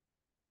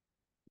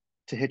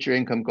to hit your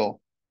income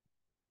goal?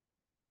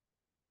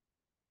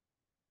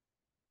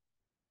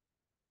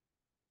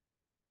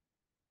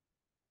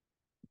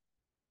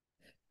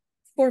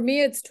 For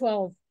me, it's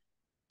 12.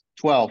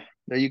 12.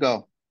 There you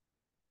go.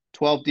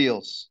 12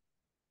 deals.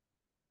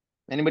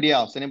 Anybody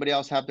else? Anybody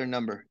else have their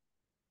number?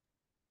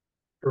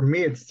 For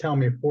me, it's telling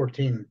me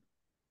 14.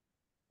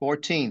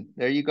 14.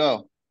 There you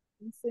go.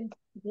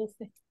 We'll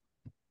see.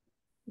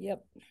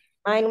 Yep.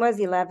 Mine was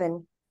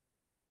 11.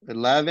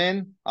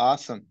 11.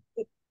 Awesome.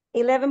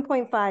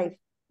 11.5.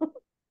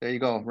 There you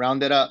go.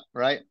 Round it up,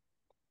 right?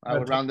 I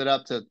would round it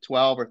up to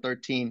 12 or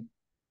 13.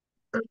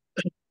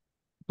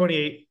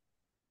 28.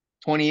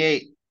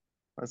 28.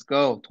 Let's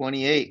go.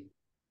 28.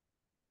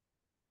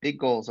 Big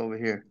goals over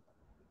here.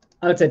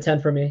 I would say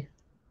 10 for me.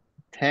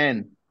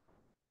 10.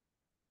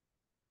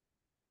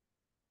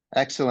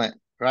 Excellent,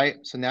 right?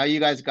 So now you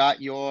guys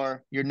got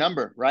your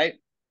number, right?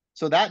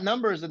 So that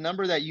number is the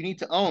number that you need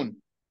to own,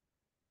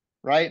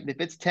 right? If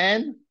it's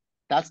 10,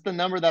 that's the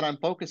number that I'm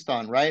focused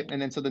on, right? And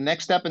then so the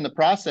next step in the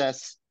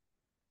process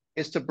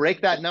is to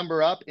break that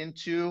number up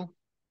into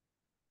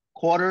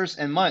quarters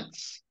and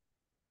months,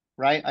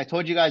 right? I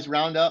told you guys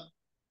round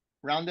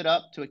it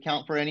up to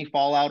account for any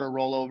fallout or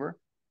rollover,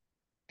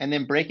 and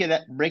then break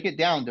it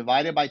down,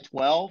 divide it by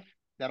 12.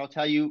 That'll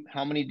tell you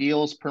how many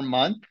deals per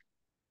month,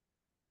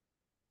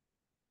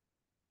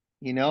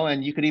 you know,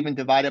 and you could even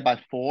divide it by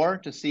 4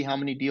 to see how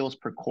many deals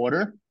per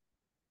quarter.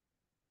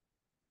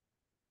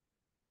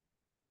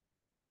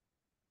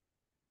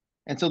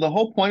 And so the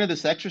whole point of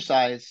this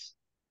exercise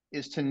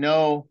is to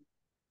know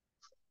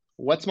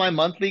what's my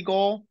monthly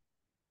goal,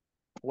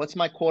 what's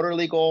my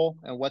quarterly goal,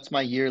 and what's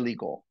my yearly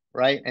goal,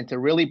 right? And to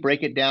really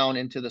break it down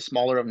into the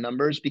smaller of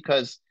numbers,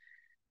 because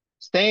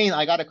saying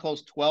I got to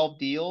close 12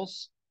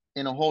 deals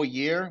in a whole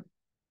year,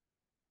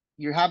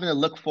 you're having to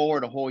look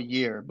forward a whole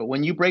year. But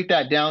when you break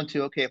that down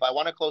to, okay, if I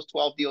want to close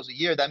 12 deals a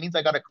year, that means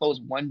I got to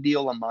close 1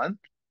 deal a month.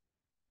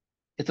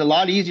 It's a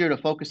lot easier to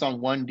focus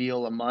on 1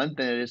 deal a month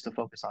than it is to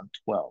focus on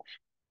 12,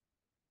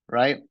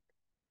 right?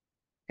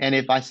 And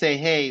if I say,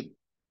 hey,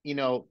 you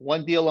know,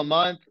 1 deal a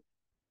month,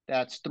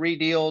 that's 3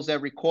 deals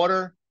every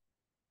quarter,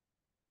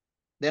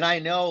 then I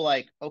know,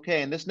 like,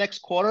 okay, in this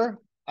next quarter,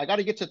 I got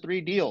to get to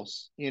 3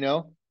 deals, you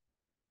know,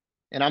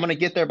 and I'm going to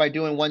get there by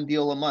doing 1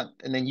 deal a month.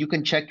 And then you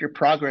can check your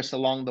progress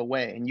along the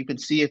way, and you can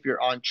see if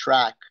you're on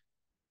track,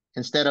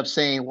 instead of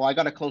saying, well, I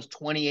got to close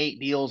 28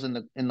 deals in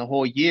the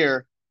whole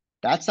year.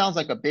 That sounds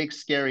like a big,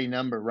 scary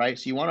number, right?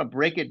 So you want to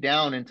break it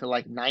down into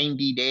like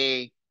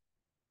 90-day,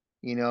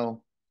 you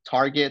know,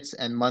 targets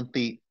and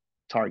monthly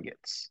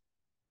targets.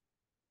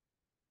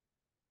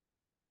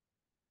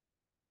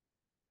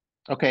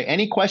 Okay,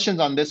 any questions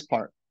on this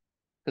part?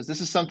 Because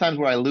this is sometimes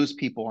where I lose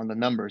people on the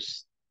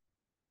numbers.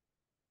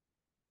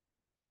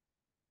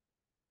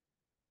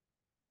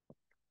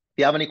 If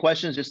you have any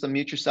questions, just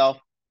unmute yourself,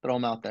 throw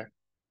them out there.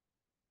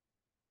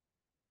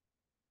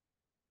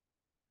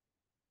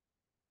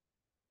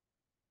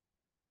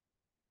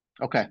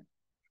 Okay.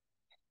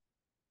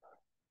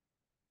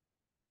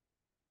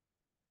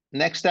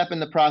 Next step in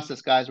the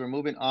process, guys, we're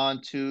moving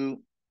on to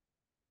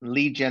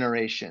lead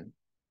generation.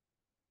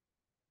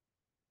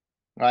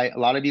 Right? A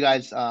lot of you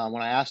guys,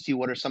 when I asked you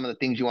what are some of the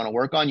things you want to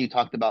work on, you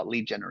talked about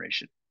lead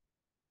generation.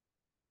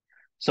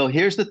 So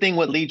here's the thing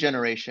with lead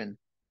generation.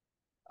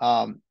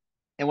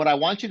 And what I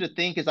want you to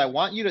think is I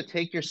want you to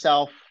take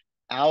yourself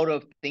out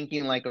of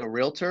thinking like a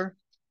realtor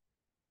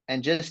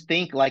and just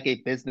think like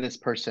a business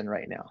person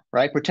right now,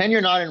 right? Pretend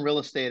you're not in real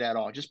estate at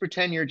all. Just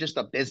pretend you're just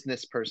a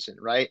business person,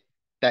 right?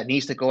 that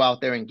needs to go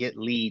out there and get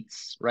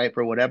leads, right?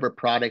 For whatever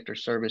product or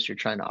service you're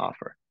trying to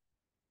offer.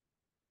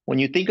 When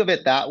you think of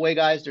it that way,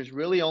 guys, there's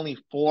really only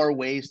 4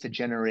 ways to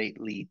generate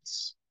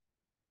leads.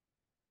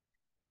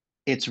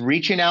 It's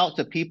reaching out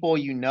to people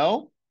you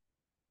know.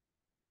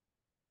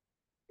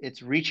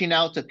 It's reaching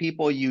out to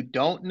people you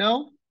don't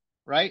know,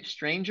 right?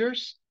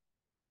 Strangers.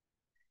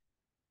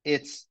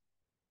 It's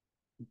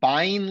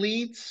buying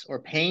leads or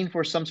paying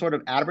for some sort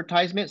of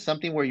advertisement,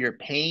 something where you're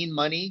paying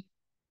money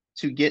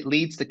to get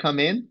leads to come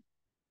in.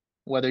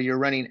 Whether you're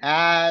running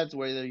ads,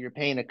 whether you're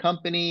paying a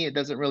company, it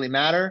doesn't really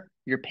matter.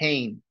 You're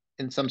paying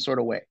in some sort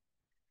of way.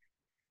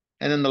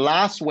 And then the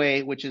last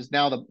way, which is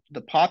now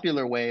the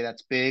popular way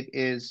that's big,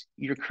 is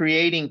you're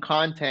creating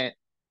content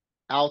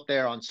out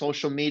there on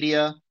social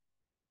media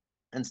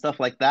and stuff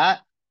like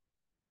that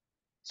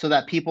so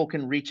that people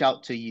can reach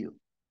out to you.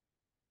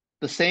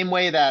 The same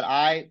way that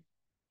I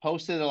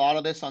posted a lot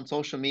of this on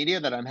social media,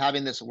 that I'm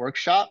having this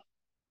workshop,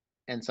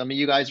 and some of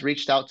you guys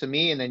reached out to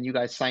me, and then you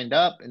guys signed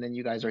up, and then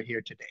you guys are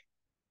here today,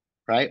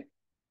 right?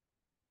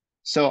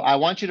 So I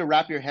want you to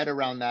wrap your head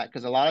around that,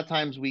 because a lot of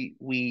times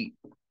we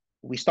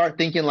start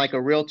thinking like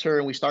a realtor,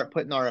 and we start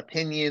putting our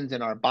opinions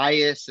and our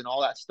bias and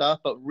all that stuff.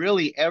 But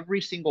really,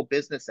 every single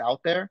business out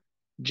there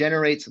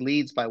generates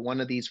leads by one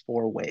of these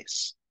 4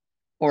 ways,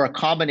 or a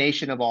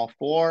combination of all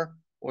 4,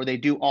 or they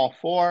do all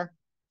 4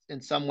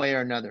 in some way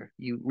or another.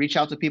 You reach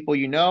out to people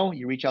you know,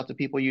 you reach out to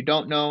people you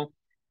don't know,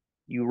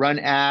 you run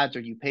ads, or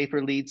you pay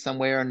for leads some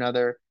way or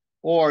another,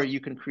 or you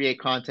can create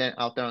content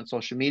out there on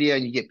social media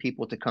and you get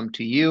people to come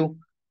to you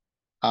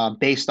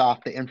based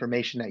off the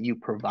information that you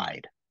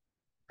provide,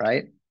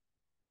 right?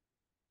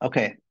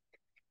 Okay.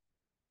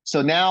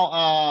 So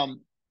now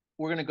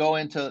we're going to go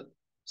into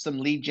some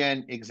lead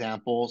gen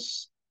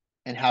examples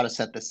and how to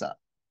set this up.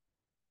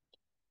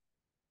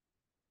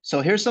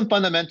 So here's some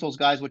fundamentals,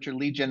 guys, with your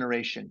lead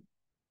generation.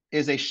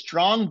 Is a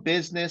strong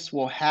business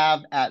will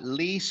have at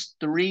least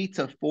 3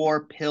 to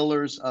 4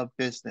 pillars of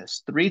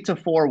business, 3 to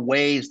 4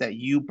 ways that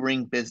you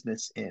bring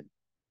business in.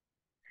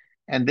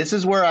 And this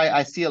is where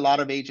I see a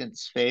lot of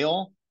agents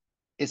fail,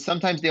 is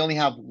sometimes they only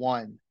have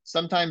one.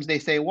 Sometimes they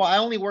say, well, I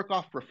only work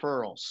off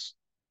referrals.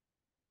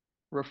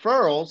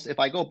 Referrals, if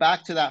I go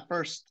back to that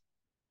first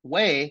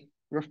way,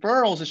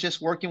 referrals is just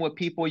working with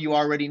people you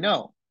already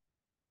know.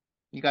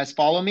 You guys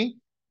follow me?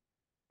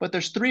 But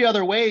there's 3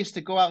 other ways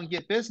to go out and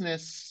get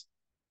business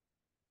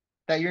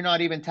that you're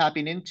not even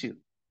tapping into.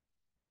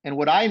 And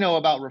what I know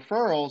about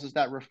referrals is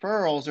that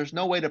referrals, there's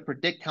no way to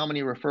predict how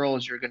many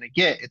referrals you're going to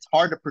get. It's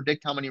hard to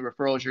predict how many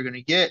referrals you're going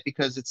to get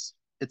because it's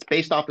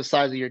based off the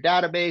size of your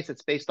database.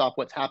 It's based off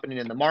what's happening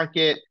in the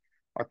market.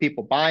 Are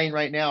people buying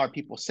right now? Are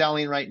people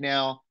selling right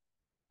now?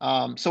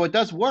 So it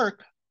does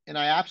work, and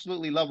I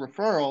absolutely love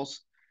referrals.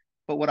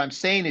 But what I'm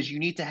saying is you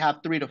need to have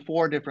 3 to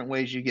 4 different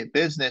ways you get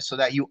business so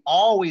that you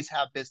always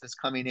have business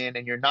coming in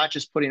and you're not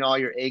just putting all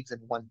your eggs in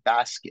one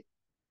basket.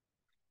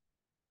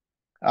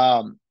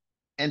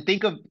 And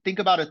think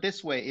about it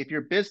this way. If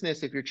your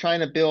business, if you're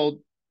trying to build,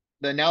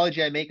 the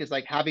analogy I make is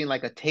like having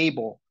like a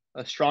table,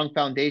 a strong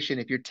foundation.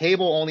 If your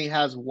table only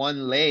has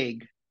one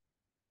leg,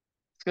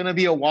 it's going to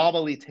be a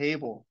wobbly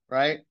table,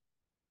 right?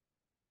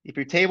 If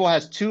your table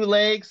has 2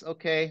 legs,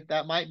 okay,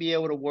 that might be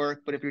able to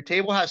work. But if your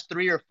table has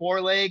 3 or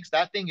 4 legs,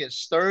 that thing is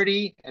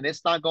sturdy and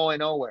it's not going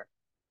nowhere.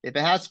 If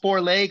it has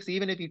 4 legs,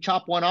 even if you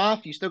chop one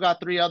off, you still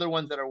got 3 other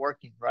ones that are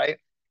working, right?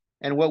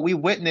 And what we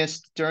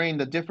witnessed during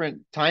the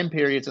different time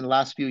periods in the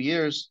last few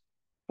years,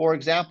 for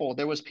example,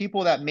 there was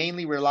people that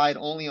mainly relied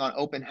only on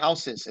open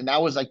houses, and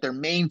that was like their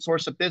main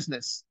source of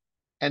business.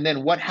 And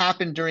then what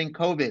happened during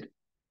COVID?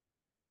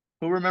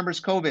 Who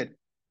remembers COVID?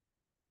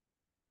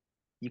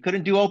 You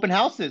couldn't do open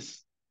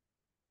houses.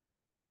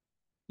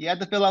 You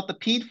had to fill out the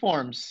PED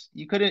forms.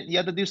 You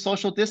had to do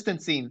social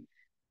distancing.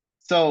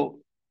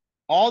 So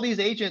all these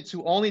agents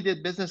who only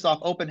did business off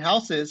open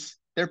houses,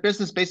 their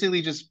business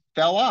basically just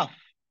fell off.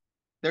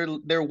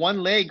 Their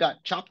one leg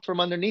got chopped from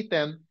underneath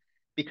them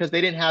because they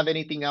didn't have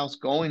anything else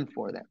going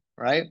for them,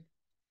 right?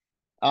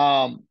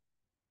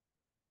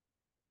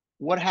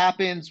 What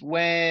happens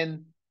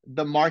when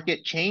the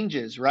market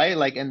changes, right?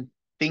 Like, and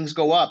things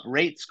go up,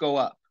 rates go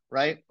up,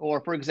 right?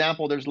 Or for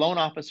example, there's loan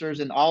officers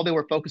and all they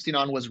were focusing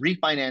on was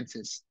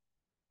refinances,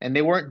 and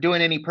they weren't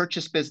doing any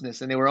purchase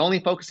business, and they were only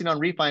focusing on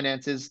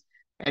refinances.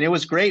 And it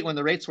was great when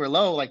the rates were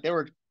low, like they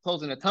were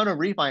closing a ton of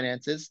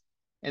refinances.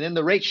 And then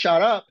the rate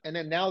shot up, and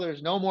then now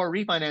there's no more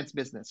refinance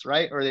business,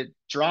 right? Or it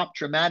dropped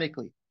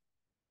dramatically,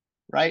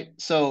 right?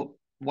 So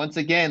once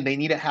again, they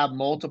need to have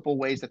multiple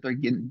ways that they're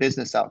getting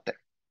business out there.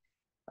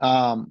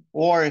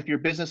 Or if your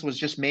business was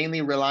just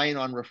mainly relying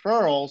on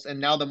referrals and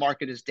now the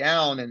market is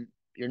down and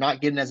you're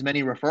not getting as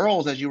many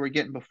referrals as you were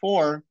getting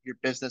before, your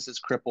business is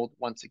crippled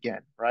once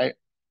again, right?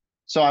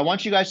 So I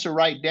want you guys to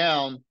write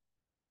down,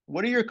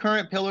 what are your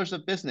current pillars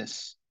of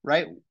business,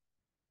 right?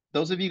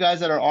 Those of you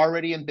guys that are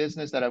already in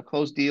business, that have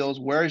closed deals,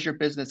 where is your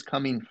business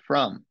coming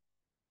from?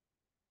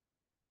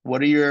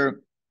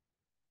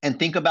 And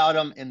think about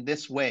them in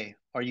this way.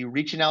 Are you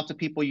reaching out to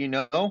people you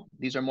know?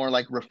 These are more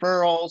like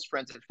referrals,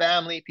 friends and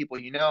family, people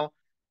you know.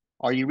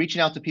 Are you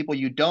reaching out to people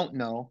you don't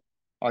know?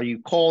 Are you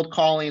cold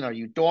calling? Are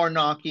you door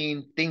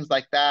knocking? Things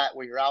like that,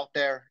 where you're out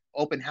there,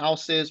 open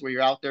houses, where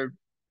you're out there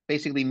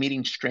basically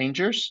meeting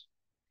strangers.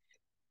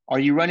 Are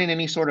you running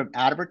any sort of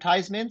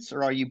advertisements,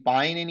 or are you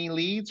buying any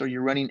leads? Or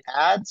you're running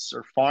ads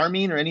or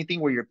farming or anything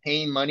where you're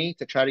paying money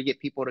to try to get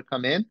people to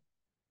come in?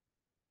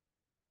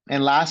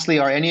 And lastly,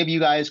 are any of you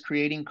guys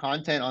creating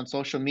content on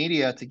social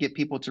media to get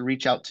people to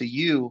reach out to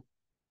you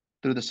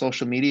through the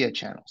social media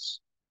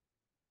channels,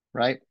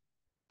 right?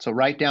 So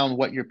write down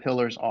what your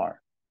pillars are.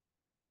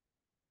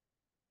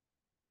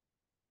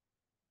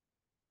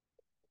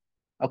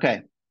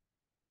 Okay.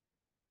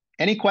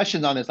 Any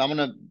questions on this? I'm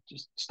going to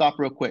just stop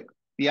real quick.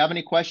 If you have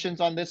any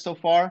questions on this so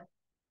far,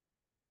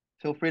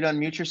 feel free to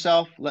unmute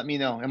yourself. Let me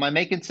know. Am I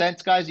making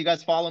sense, guys? You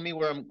guys follow me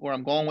where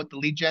I'm going with the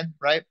lead gen,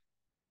 right?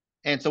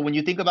 And so when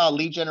you think about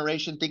lead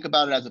generation, think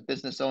about it as a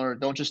business owner.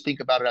 Don't just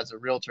think about it as a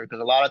realtor, because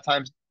a lot of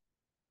times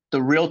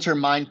the realtor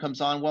mind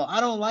comes on, well,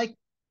 I don't like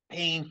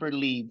paying for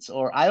leads,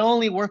 or I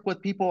only work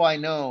with people I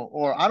know,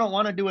 or I don't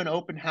want to do an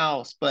open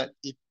house. But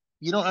if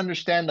you don't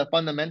understand the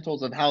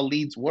fundamentals of how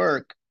leads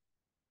work,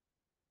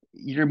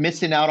 you're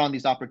missing out on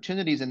these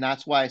opportunities. And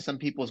that's why some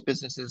people's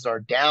businesses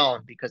are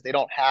down, because they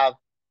don't have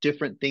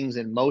different things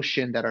in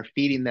motion that are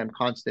feeding them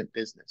constant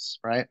business,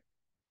 right?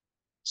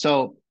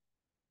 So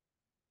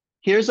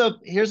here's a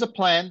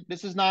plan.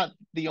 This is not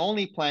the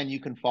only plan you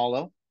can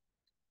follow,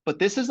 but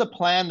this is a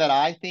plan that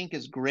I think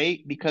is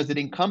great because it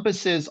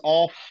encompasses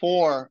all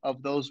four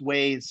of those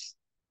ways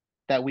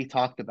that we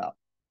talked about.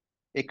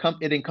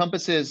 It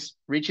encompasses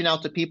reaching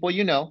out to people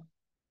you know.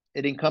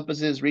 It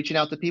encompasses reaching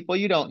out to people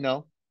you don't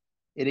know.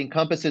 It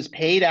encompasses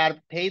paid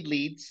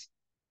leads,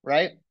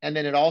 right? And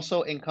then it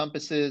also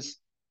encompasses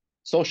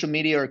social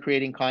media or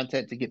creating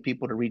content to get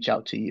people to reach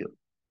out to you.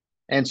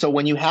 And so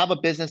when you have a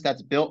business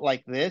that's built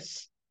like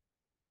this,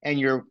 and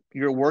you're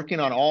working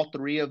on all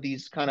three of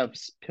these kind of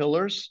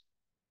pillars,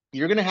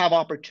 you're going to have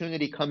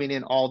opportunity coming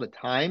in all the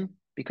time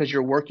because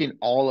you're working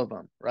all of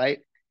them, right?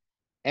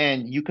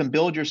 And you can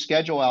build your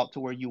schedule out to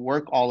where you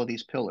work all of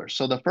these pillars.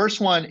 So the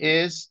first one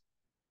is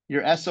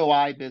your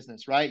SOI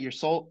business, right? Your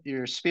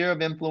sphere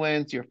of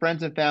influence, your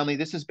friends and family.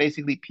 This is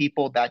basically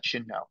people that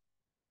you know,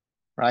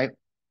 right?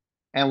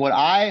 And what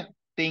I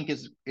think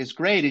is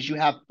great is you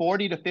have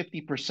 40 to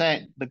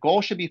 50%. The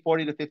goal should be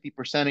 40 to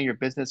 50% of your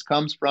business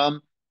comes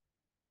from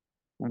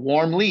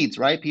warm leads,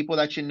 right? People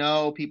that you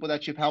know, people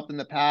that you've helped in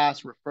the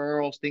past,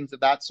 referrals, things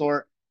of that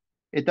sort.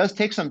 It does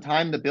take some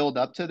time to build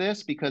up to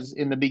this, because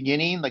in the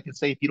beginning, like let's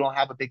say if you don't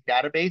have a big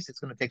database,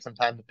 it's going to take some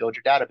time to build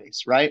your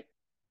database, right?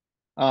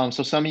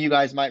 So some of you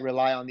guys might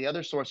rely on the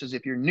other sources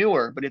if you're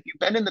newer, but if you've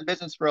been in the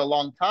business for a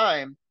long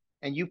time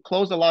and you've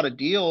closed a lot of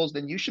deals,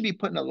 then you should be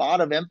putting a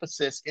lot of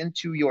emphasis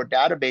into your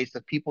database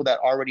of people that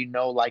already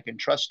know, like, and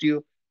trust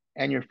you,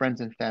 and your friends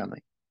and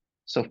family.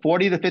 So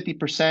 40 to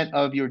 50%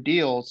 of your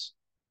deals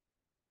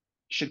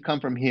should come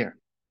from here.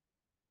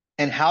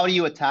 And how do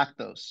you attack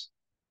those?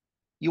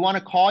 You want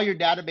to call your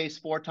database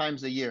 4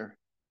 times a year,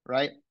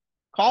 right?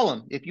 Call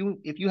them. If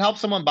you help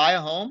someone buy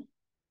a home,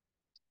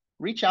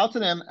 reach out to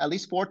them at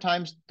least 4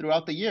 times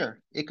throughout the year.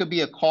 It could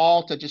be a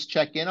call to just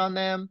check in on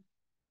them.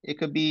 It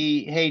could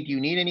be, hey, do you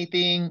need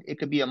anything? It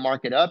could be a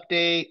market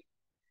update.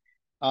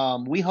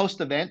 We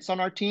host events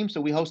on our team.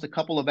 So we host a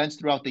couple events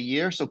throughout the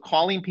year. So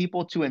calling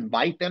people to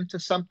invite them to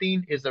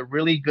something is a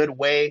really good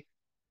way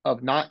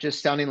of not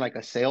just sounding like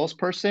a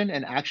salesperson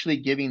and actually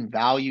giving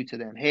value to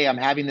them. Hey, I'm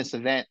having this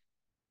event,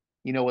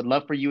 would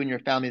love for you and your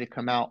family to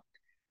come out.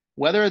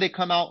 Whether they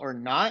come out or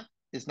not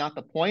is not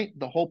the point.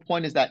 The whole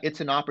point is that it's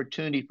an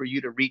opportunity for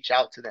you to reach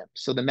out to them.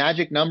 So the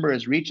magic number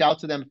is reach out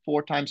to them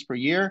 4 times per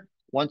year,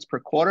 once per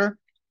quarter,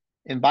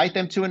 invite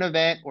them to an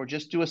event, or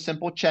just do a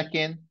simple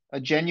check-in, a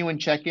genuine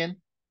check-in.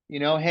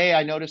 Hey,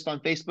 I noticed on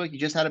Facebook you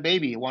just had a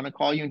baby. I want to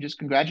call you and just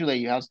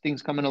congratulate you. How's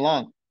things coming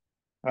along?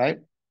 Right?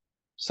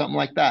 Something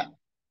like that.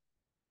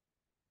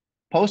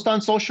 Post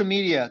on social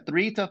media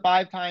 3 to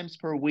 5 times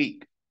per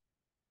week.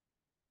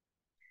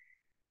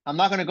 I'm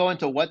not going to go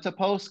into what to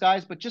post,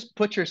 guys, but just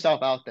put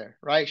yourself out there,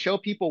 right? Show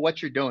people what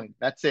you're doing.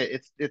 That's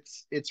it.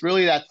 It's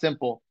really that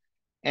simple.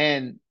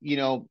 And,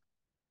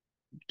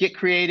 get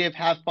creative,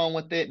 have fun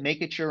with it,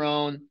 make it your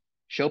own.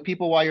 Show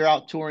people while you're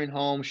out touring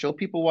home, show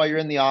people while you're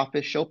in the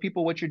office, show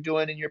people what you're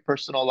doing in your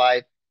personal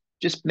life.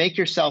 Just make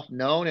yourself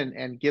known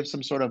and give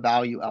some sort of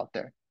value out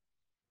there.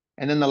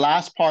 And then the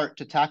last part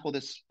to tackle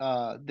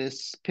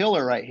this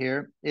pillar right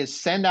here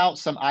is send out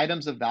some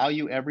items of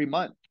value every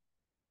month.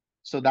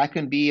 So that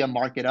can be a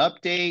market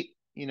update.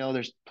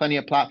 There's plenty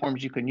of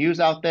platforms you can use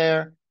out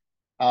there.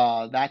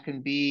 That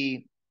can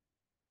be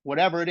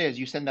whatever it is.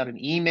 You send out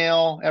an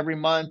email every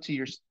month to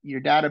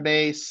your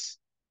database.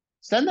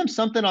 Send them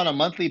something on a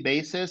monthly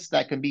basis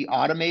that can be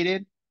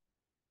automated,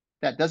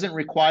 that doesn't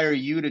require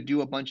you to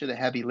do a bunch of the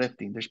heavy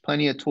lifting. There's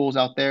plenty of tools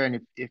out there.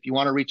 And if you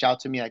want to reach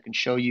out to me, I can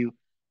show you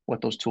what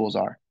those tools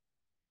are.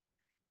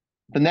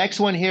 The next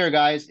one here,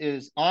 guys,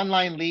 is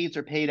online leads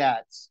or paid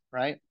ads,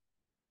 right?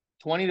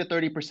 20 to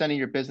 30% of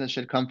your business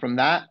should come from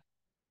that.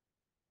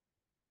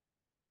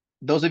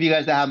 Those of you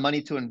guys that have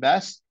money to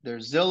invest,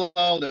 there's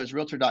Zillow, there's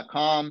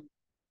Realtor.com.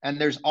 And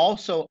there's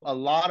also a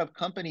lot of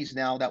companies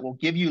now that will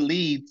give you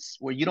leads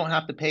where you don't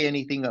have to pay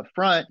anything up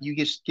front. You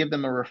just give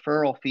them a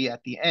referral fee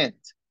at the end,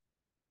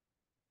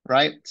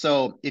 right?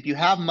 So if you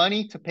have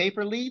money to pay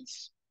for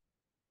leads,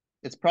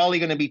 it's probably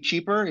going to be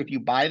cheaper if you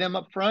buy them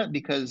up front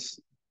because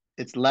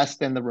it's less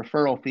than the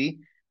referral fee.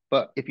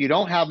 But if you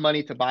don't have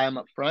money to buy them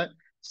up front,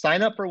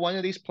 sign up for one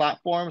of these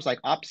platforms like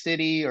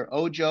OpCity or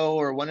Ojo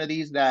or one of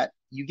these that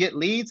you get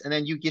leads and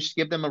then you just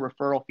give them a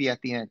referral fee at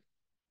the end.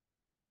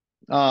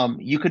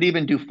 You could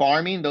even do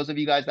farming, those of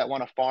you guys that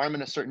want to farm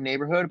in a certain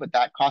neighborhood, but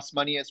that costs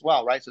money as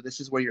well, right? So this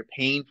is where you're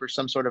paying for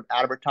some sort of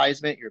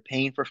advertisement, you're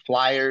paying for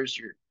flyers,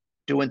 you're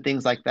doing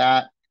things like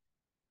that.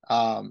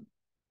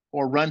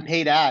 Or run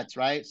paid ads,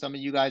 right? Some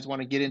of you guys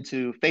want to get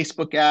into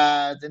Facebook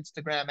ads,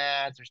 Instagram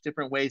ads. There's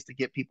different ways to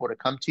get people to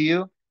come to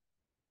you.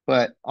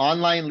 But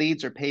online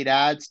leads or paid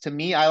ads, to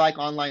me, I like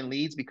online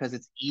leads because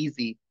it's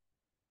easy.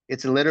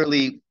 It's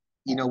literally,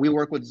 you know, we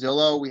work with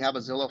Zillow. We have a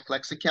Zillow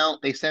Flex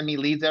account. They send me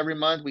leads every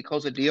month. We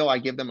close a deal. I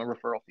give them a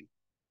referral fee.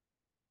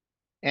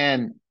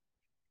 And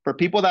for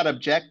people that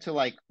object to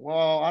like,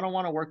 well, I don't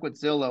want to work with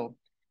Zillow,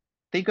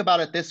 think about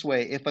it this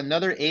way. If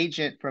another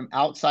agent from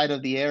outside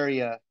of the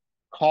area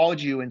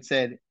called you and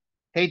said,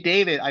 hey,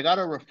 David, I got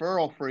a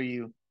referral for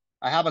you.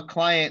 I have a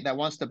client that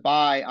wants to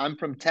buy. I'm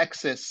from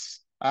Texas.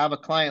 I have a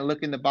client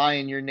looking to buy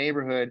in your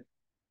neighborhood.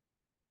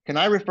 Can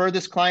I refer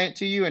this client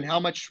to you? And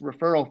how much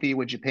referral fee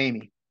would you pay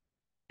me?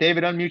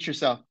 David, unmute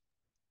yourself.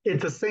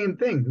 It's the same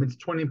thing. It's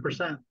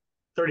 20%,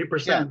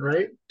 30%,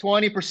 right?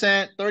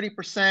 20%,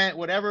 30%,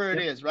 whatever it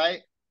is,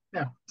 right?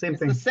 Yeah, same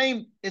It's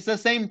thing. it's the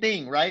same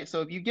thing, right?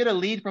 So if you get a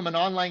lead from an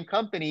online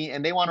company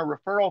and they want a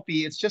referral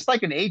fee, it's just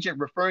like an agent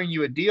referring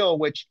you a deal,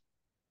 which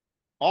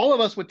all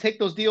of us would take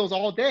those deals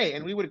all day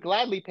and we would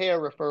gladly pay a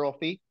referral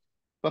fee.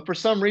 But for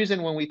some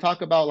reason, when we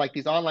talk about like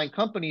these online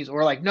companies,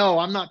 we're like, no,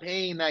 I'm not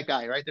paying that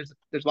guy, right?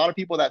 There's a lot of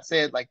people that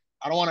say it like,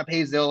 I don't want to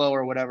pay Zillow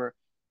or whatever,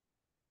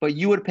 but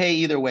you would pay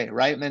either way,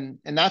 right? And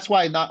that's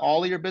why not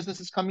all of your business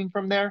is coming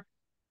from there,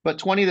 but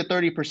 20 to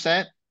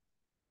 30%.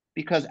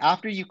 Because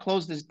after you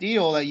close this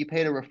deal that you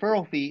paid a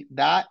referral fee,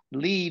 that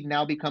lead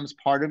now becomes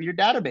part of your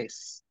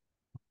database.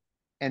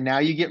 And now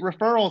you get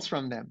referrals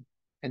from them.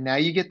 And now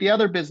you get the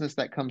other business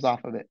that comes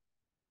off of it.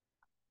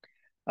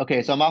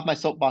 Okay, so I'm off my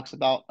soapbox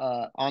about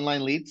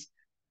online leads.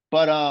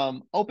 But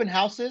open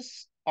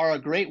houses are a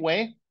great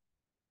way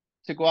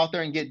to go out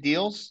there and get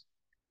deals.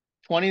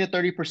 20 to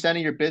 30% of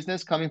your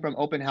business coming from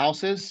open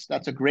houses.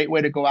 That's a great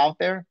way to go out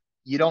there.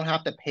 You don't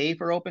have to pay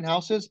for open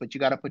houses, but you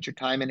got to put your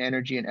time and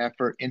energy and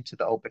effort into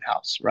the open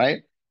house,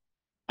 right?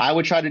 I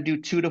would try to do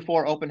 2 to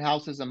 4 open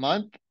houses a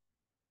month.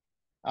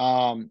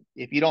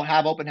 If you don't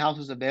have open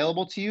houses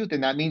available to you,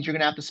 then that means you're going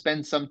to have to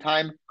spend some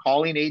time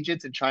calling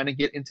agents and trying to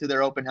get into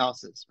their open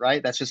houses,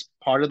 right? That's just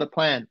part of the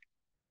plan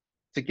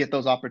to get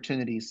those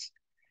opportunities.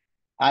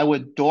 I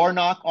would door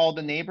knock all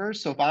the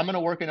neighbors. So if I'm going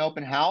to work an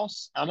open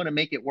house, I'm going to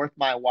make it worth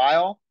my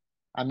while.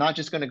 I'm not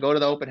just going to go to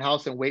the open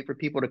house and wait for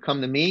people to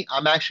come to me.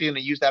 I'm actually going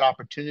to use that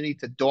opportunity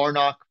to door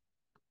knock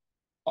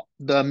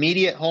the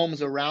immediate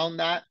homes around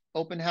that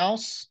open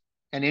house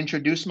and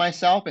introduce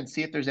myself and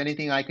see if there's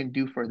anything I can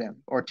do for them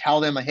or tell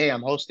them, hey,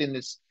 I'm hosting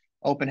this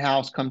open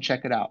house. Come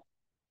check it out.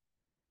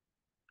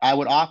 I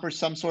would offer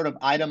some sort of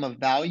item of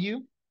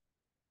value,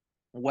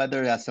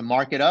 whether that's a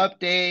market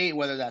update,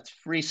 whether that's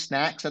free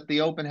snacks at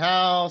the open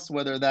house,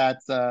 whether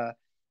that's a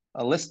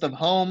list of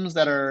homes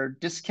that are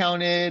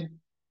discounted.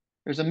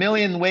 There's a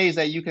million ways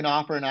that you can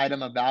offer an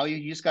item of value.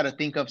 You just got to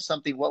think of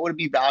something, what would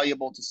be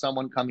valuable to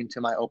someone coming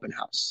to my open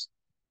house?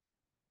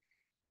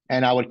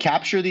 And I would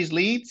capture these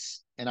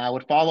leads and I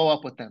would follow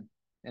up with them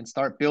and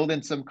start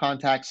building some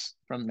contacts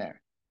from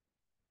there.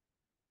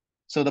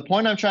 So the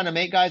point I'm trying to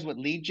make, guys, with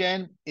lead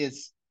gen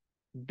is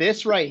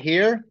this right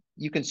here.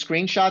 You can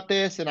screenshot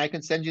this and I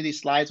can send you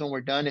these slides when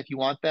we're done if you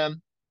want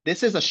them.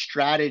 This is a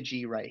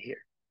strategy right here.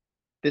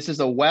 This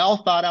is a well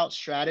thought out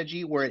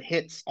strategy where it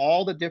hits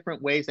all the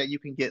different ways that you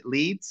can get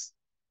leads.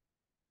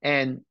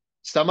 And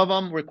some of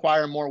them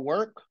require more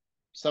work.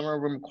 Some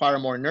of them require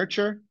more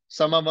nurture.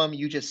 Some of them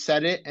you just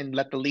set it and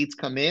let the leads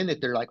come in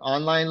if they're like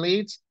online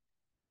leads.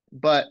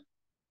 But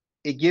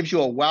it gives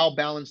you a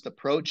well-balanced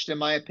approach, in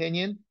my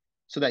opinion,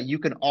 so that you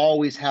can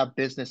always have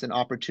business and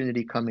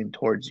opportunity coming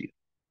towards you.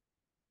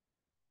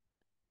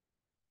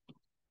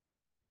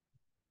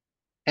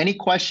 Any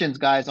questions,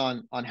 guys,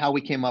 on how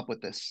we came up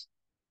with this?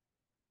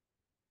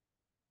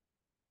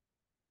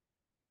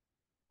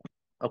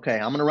 Okay,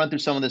 I'm going to run through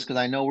some of this because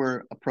I know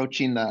we're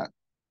approaching the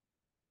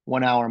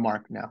 1 hour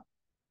mark now.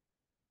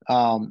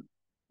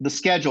 The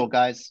schedule,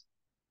 guys.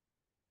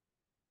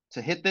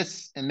 To hit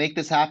this and make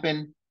this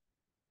happen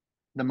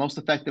the most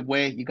effective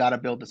way, you got to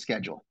build the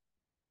schedule.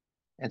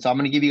 And so I'm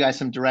going to give you guys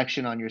some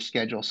direction on your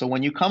schedule. So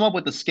when you come up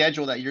with the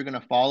schedule that you're going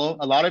to follow,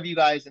 a lot of you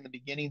guys in the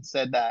beginning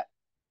said that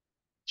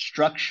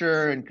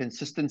structure and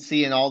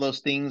consistency and all those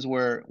things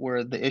were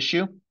the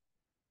issue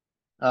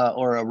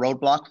or a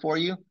roadblock for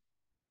you.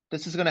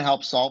 This is going to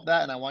help solve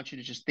that. And I want you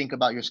to just think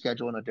about your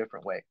schedule in a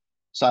different way.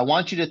 So I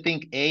want you to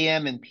think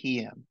AM and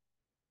PM.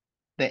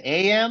 The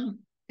AM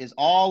is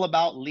all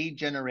about lead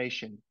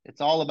generation.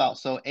 It's all about,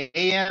 so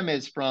AM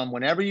is from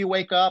whenever you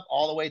wake up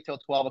all the way till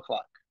 12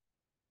 o'clock.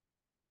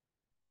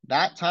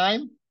 That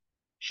time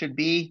should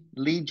be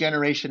lead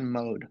generation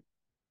mode,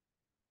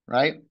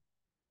 right?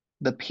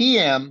 The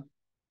PM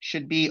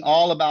should be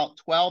all about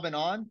 12 and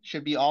on,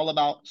 should be all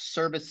about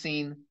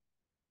servicing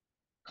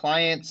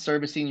clients,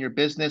 servicing your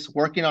business,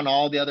 working on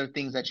all the other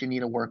things that you need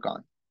to work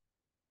on,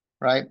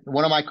 right?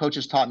 One of my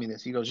coaches taught me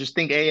this. He goes, just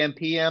think AM,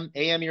 PM.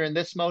 AM, you're in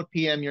this mode.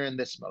 PM, you're in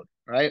this mode,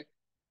 right?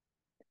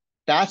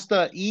 That's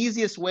the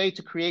easiest way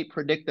to create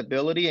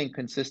predictability and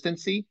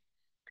consistency.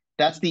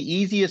 That's the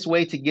easiest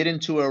way to get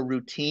into a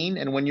routine.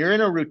 And when you're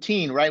in a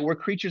routine, right, we're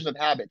creatures of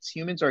habits.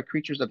 Humans are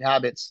creatures of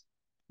habits.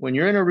 When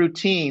you're in a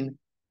routine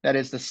that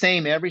is the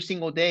same every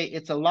single day,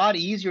 it's a lot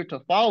easier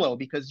to follow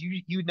because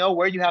you know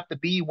where you have to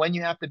be, when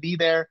you have to be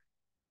there.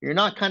 You're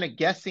not kind of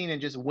guessing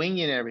and just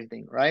winging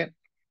everything, right?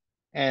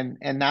 And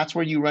that's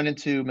where you run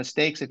into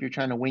mistakes if you're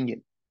trying to wing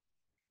it.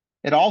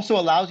 It also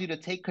allows you to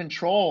take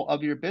control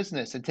of your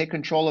business and take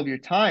control of your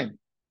time.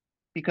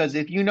 Because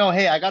if you know,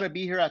 hey, I got to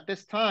be here at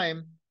this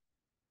time,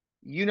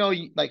 you know,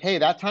 like, hey,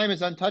 that time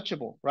is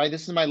untouchable, right?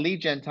 This is my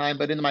lead gen time,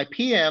 but in my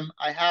PM,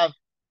 I have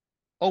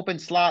open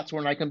slots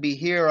where I can be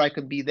here or I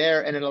can be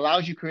there. And it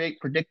allows you to create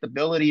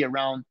predictability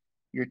around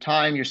your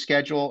time, your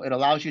schedule. It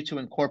allows you to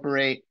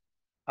incorporate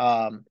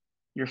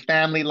your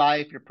family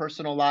life, your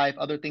personal life,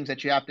 other things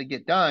that you have to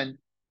get done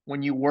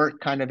when you work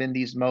kind of in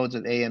these modes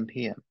of AM,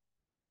 PM.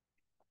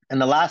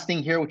 And the last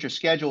thing here with your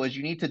schedule is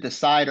you need to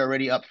decide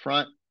already up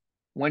front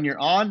when you're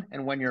on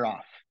and when you're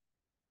off,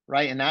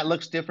 right? And that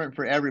looks different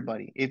for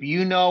everybody. If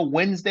you know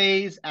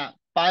Wednesdays at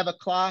 5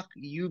 o'clock,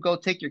 you go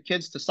take your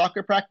kids to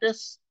soccer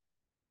practice,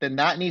 then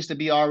that needs to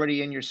be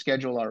already in your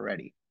schedule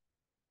already.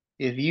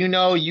 If you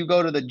know you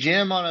go to the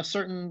gym on a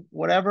certain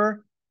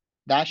whatever,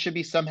 that should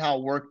be somehow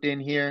worked in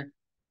here,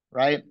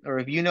 right? Or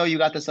if you know you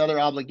got this other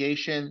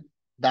obligation,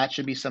 that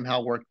should be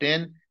somehow worked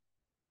in.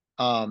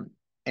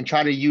 And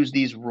try to use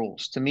these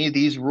rules. To me,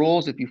 these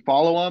rules, if you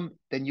follow them,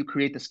 then you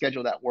create the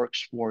schedule that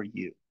works for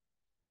you.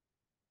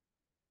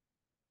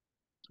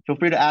 Feel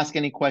free to ask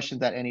any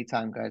questions at any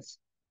time, guys.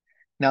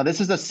 Now, this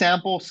is a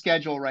sample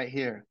schedule right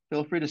here.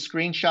 Feel free to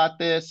screenshot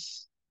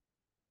this.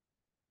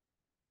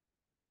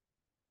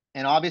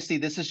 And obviously,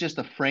 this is just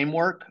a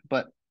framework,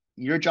 but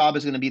your job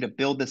is going to be to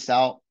build this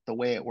out the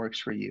way it works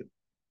for you.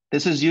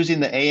 This is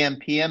using the AM,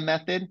 PM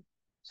method.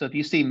 So if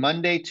you see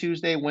Monday,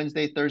 Tuesday,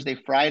 Wednesday, Thursday,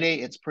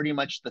 Friday, it's pretty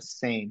much the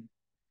same.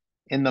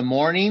 In the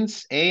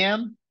mornings,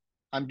 AM,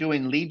 I'm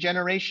doing lead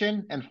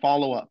generation and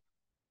follow-up.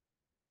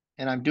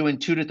 And I'm doing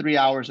 2 to 3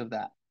 hours of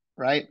that,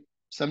 right?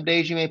 Some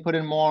days you may put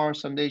in more,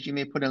 some days you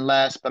may put in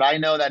less, but I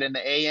know that in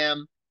the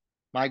AM,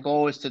 my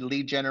goal is to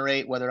lead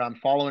generate, whether I'm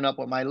following up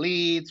with my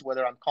leads,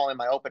 whether I'm calling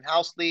my open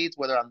house leads,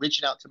 whether I'm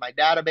reaching out to my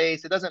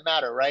database, it doesn't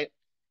matter, right?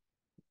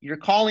 You're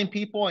calling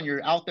people and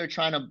you're out there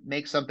trying to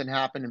make something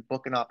happen and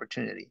book an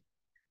opportunity.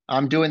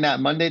 I'm doing that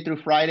Monday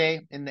through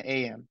Friday in the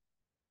AM.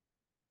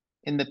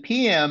 In the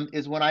PM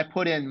is when I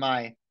put in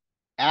my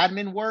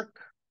admin work.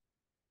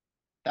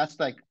 That's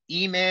like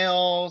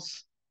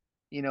emails,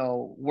 you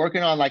know,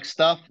 working on like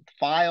stuff,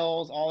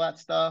 files, all that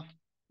stuff.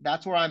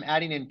 That's where I'm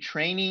adding in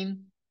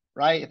training,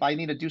 right? If I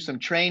need to do some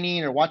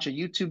training or watch a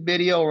YouTube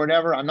video or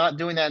whatever, I'm not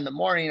doing that in the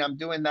morning. I'm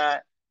doing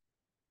that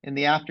in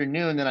the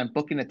afternoon. Then I'm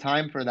booking a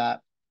time for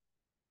that.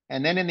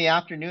 And then in the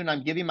afternoon,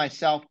 I'm giving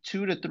myself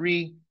 2 to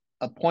 3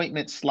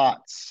 appointment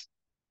slots,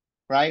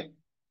 right?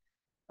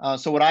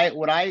 So what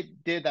I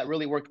did that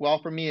really worked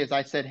well for me is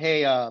I said,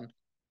 hey,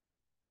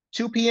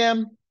 2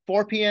 p.m.,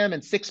 4 p.m.,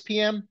 and 6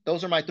 p.m.,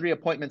 those are my 3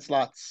 appointment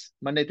slots,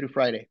 Monday through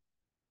Friday.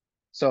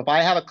 So if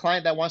I have a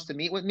client that wants to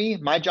meet with me,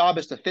 my job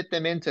is to fit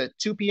them into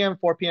 2 p.m.,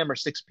 4 p.m., or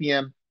 6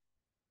 p.m.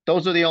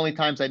 Those are the only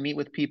times I meet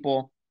with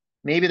people.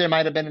 Maybe there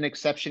might have been an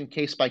exception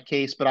case by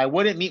case, but I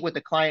wouldn't meet with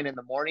the client in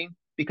the morning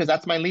because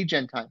that's my lead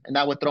gen time, and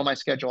that would throw my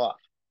schedule off,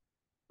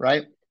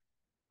 right?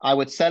 I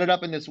would set it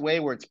up in this way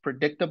where it's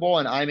predictable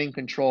and I'm in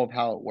control of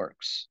how it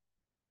works.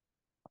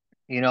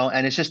 You know,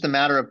 and it's just a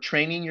matter of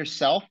training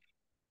yourself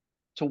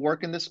to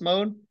work in this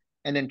mode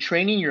and then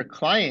training your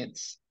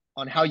clients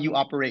on how you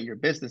operate your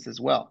business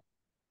as well.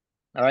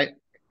 All right.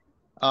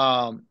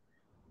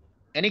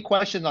 Any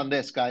questions on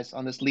this, guys,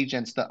 on this lead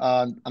gen stuff?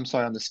 I'm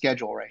sorry, on the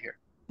schedule right here.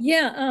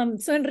 Yeah.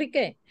 So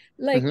Enrique,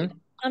 like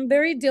I'm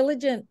very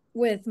diligent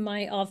with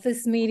my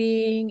office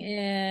meeting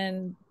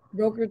and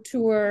broker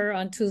tour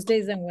on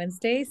Tuesdays and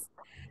Wednesdays.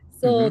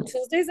 So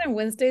Tuesdays and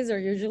Wednesdays are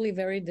usually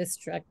very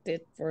distracted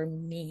for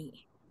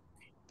me.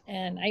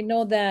 And I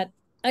know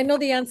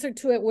the answer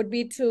to it would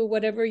be to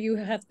whatever you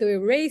have to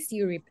erase,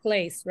 you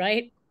replace,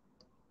 right?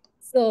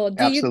 So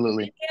do you do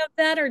any of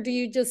that, or do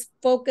you just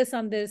focus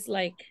on this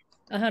like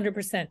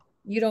 100%?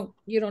 You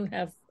don't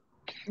have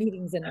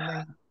meetings in the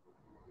morning.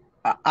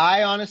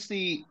 I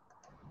honestly,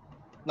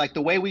 like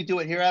the way we do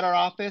it here at our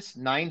office,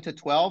 9 to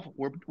 12,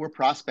 we're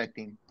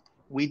prospecting.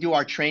 We do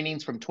our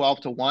trainings from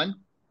 12 to 1.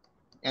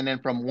 And then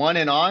from 1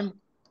 and on,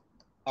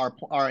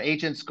 our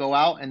agents go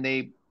out and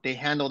they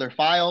handle their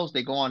files,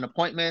 they go on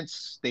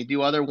appointments, they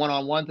do other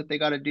one-on-ones that they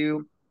got to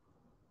do.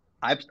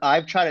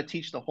 I've tried to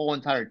teach the whole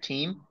entire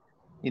team,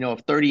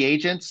 of 30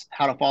 agents,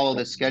 how to follow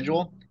this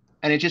schedule,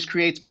 and it just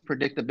creates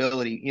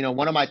predictability.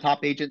 One of my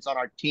top agents on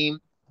our team,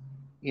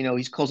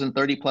 he's closing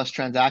 30 plus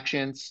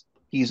transactions.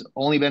 He's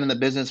only been in the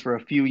business for a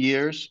few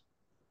years.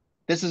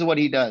 This is what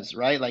he does,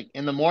 right? Like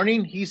in the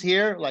morning, he's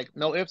here, like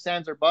no ifs,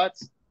 ands, or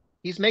buts.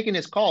 He's making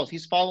his calls.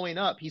 He's following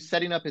up. He's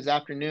setting up his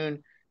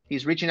afternoon.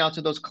 He's reaching out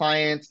to those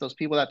clients, those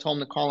people that told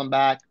him to call him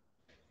back.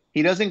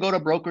 He doesn't go to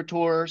broker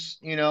tours.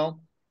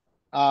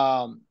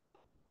 Um,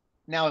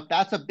 Now, if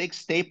that's a big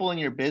staple in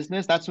your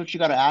business, that's what you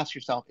got to ask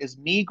yourself. Is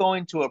me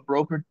going to a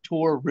broker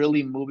tour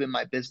really moving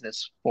my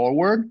business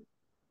forward?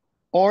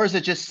 Or is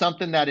it just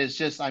something that is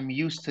just I'm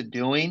used to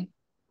doing?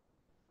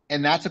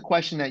 And that's a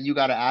question that you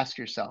got to ask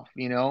yourself.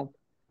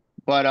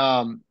 But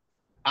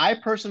I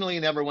personally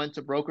never went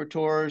to broker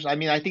tours. I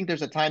mean, I think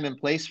there's a time and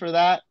place for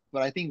that,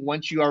 but I think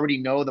once you already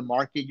know the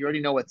market, you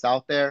already know what's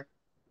out there.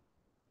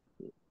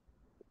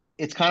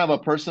 It's kind of a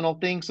personal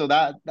thing. So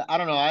that I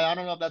don't know. I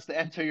don't know if that's the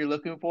answer you're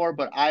looking for,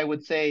 but I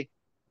would say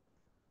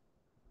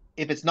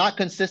if it's not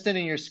consistent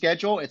in your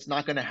schedule, it's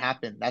not going to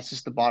happen. That's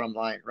just the bottom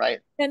line, right?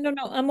 And no,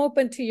 I'm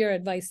open to your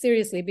advice,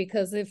 seriously,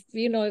 because if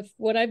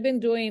what I've been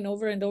doing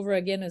over and over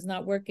again is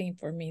not working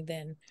for me,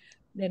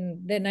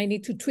 then I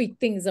need to tweak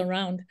things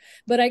around.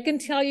 But I can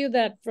tell you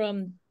that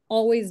from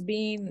always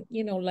being,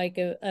 like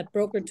a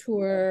broker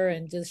tour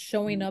and just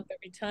showing up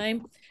every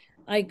time,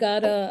 I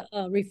got a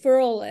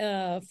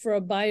referral for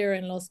a buyer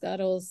in Los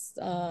Gatos,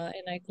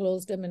 and I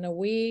closed them in a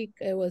week.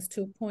 It was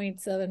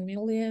 2.7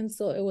 million,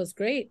 so it was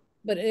great.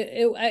 But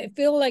I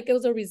feel like it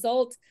was a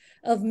result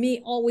of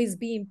me always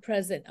being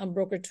present on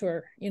broker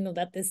tour.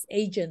 That this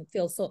agent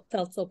felt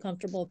so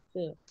comfortable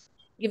to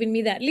giving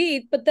me that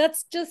lead. But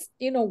that's just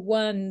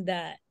one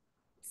that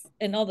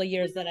in all the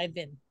years that I've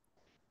been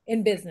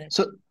in business.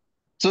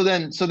 So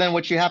then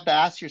what you have to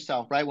ask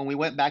yourself, right? When we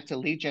went back to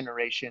lead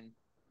generation,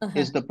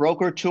 is the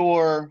broker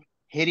tour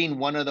hitting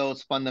one of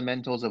those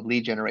fundamentals of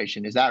lead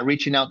generation? Is that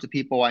reaching out to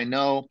people I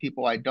know,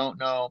 people I don't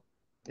know?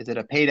 Is it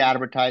a paid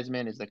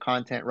advertisement? Is the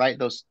content, right?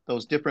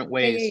 Those different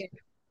ways. Yeah.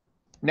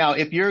 Now,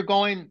 if you're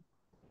going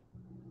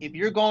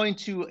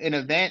to an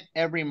event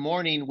every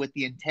morning with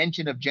the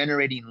intention of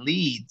generating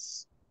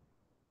leads,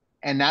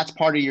 and that's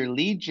part of your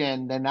lead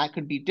gen, then that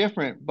could be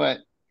different. But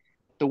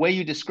the way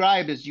you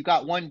described is you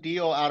got one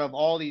deal out of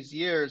all these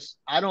years.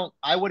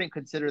 I wouldn't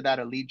consider that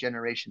a lead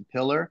generation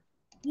pillar.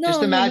 No,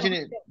 just imagine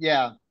it.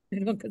 Yeah.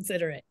 I don't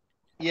consider it.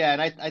 Yeah.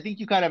 And I think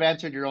you kind of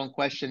answered your own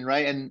question,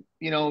 right? And,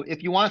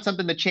 if you want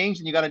something to change,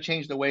 then you got to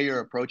change the way you're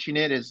approaching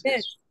it is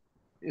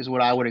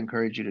what I would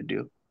encourage you to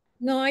do.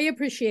 No, I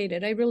appreciate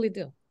it. I really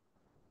do.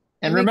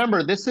 And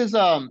remember, this isn't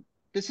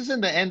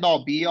the end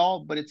all be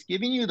all, but it's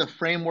giving you the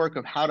framework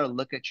of how to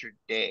look at your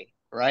day,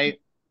 right?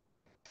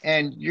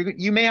 And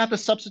you may have to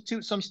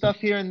substitute some stuff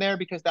here and there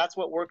because that's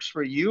what works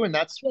for you, and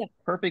that's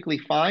perfectly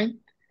fine.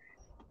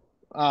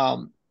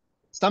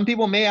 Some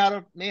people may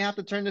have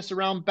to turn this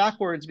around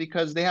backwards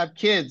because they have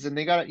kids and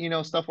they got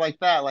stuff like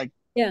that.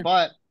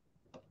 But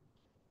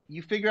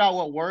you figure out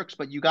what works,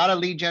 but you got to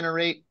lead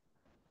generate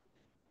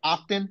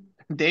often,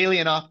 daily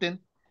and often.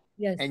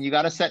 Yes. And you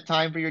got to set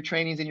time for your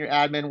trainings and your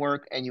admin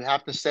work, and you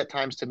have to set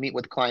times to meet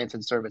with clients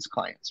and service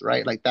clients,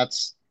 right? Like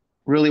that's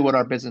really what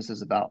our business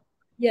is about.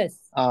 Yes.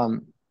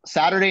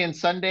 Saturday and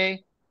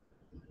Sunday,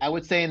 I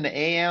would say in the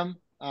AM,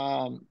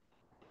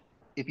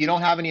 if you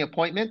don't have any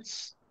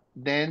appointments,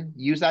 then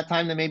use that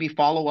time to maybe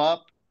follow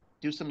up,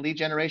 do some lead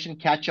generation,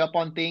 catch up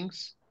on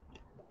things.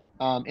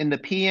 In the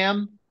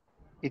PM,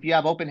 if you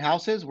have open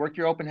houses, work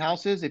your open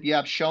houses. If you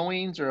have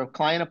showings or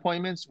client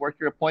appointments, work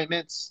your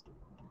appointments.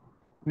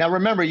 Now,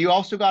 remember, you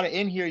also got to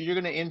in here, you're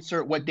going to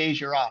insert what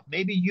days you're off.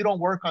 Maybe you don't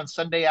work on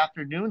Sunday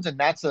afternoons, and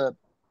that's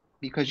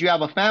because you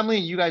have a family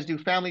and you guys do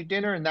family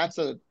dinner, and that's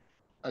a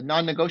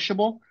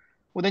non-negotiable.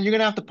 Well, then you're going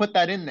to have to put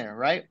that in there,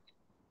 right?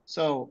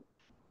 So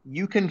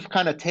you can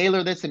kind of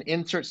tailor this and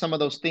insert some of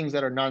those things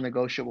that are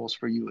non-negotiables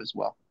for you as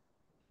well.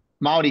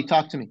 Maudi,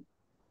 talk to me.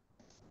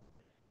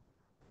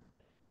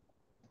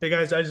 Hey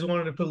guys, I just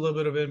wanted to put a little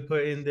bit of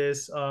input in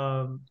this.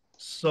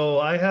 So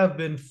I have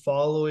been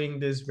following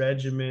this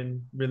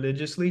regimen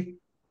religiously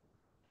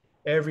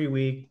every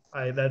week.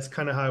 That's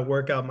kind of how I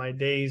work out my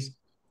days.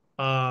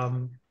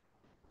 And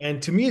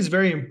to me, it's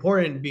very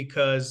important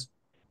because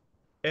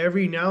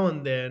every now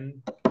and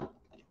then,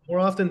 more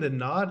often than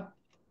not,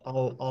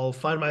 I'll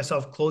find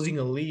myself closing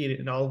a lead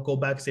and I'll go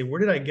back and say,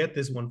 where did I get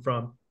this one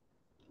from?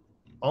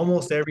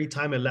 Almost every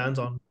time it lands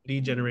on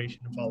lead generation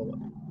and follow-up,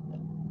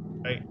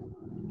 right?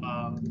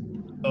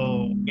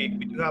 So we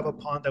do have a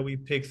pond that we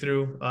pick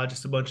through,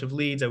 just a bunch of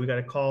leads that we got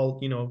to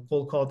call,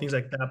 cold call, things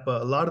like that.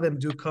 But a lot of them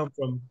do come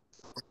from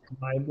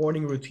my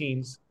morning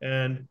routines.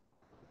 And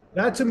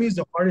that to me is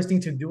the hardest thing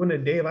to do in a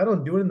day. If I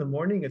don't do it in the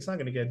morning, it's not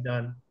going to get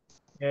done.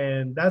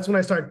 And that's when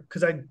I start,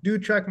 because I do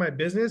track my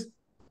business.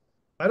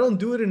 I don't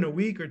do it in a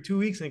week or 2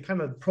 weeks and it kind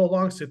of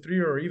prolongs to 3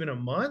 or even a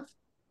month.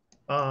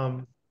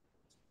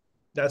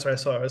 That's where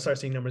I start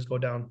seeing numbers go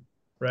down,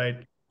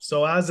 right?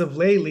 So as of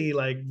lately,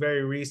 like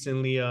very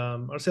recently,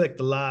 I'll say like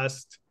the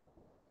last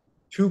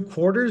 2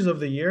 quarters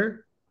of the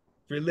year,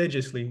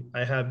 religiously.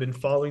 I have been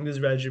following this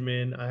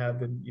regimen. I have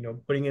been,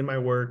 putting in my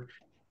work,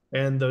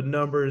 and the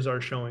numbers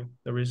are showing.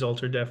 The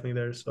results are definitely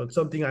there. So it's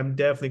something I'm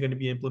definitely going to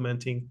be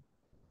implementing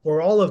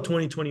for all of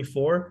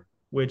 2024,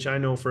 which I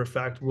know for a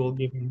fact will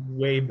give me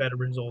way better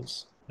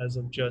results as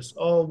of just,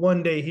 oh,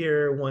 one day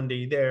here, one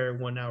day there,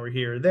 1 hour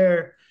here or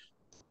there.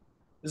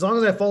 As long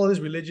as I follow this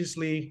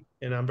religiously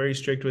and I'm very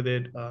strict with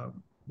it,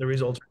 the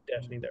results are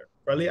definitely there.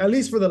 Or at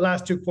least for the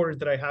last 2 quarters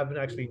that I haven't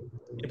actually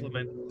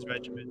implemented this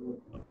regimen.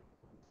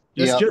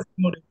 Just Yep.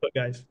 input,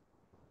 guys.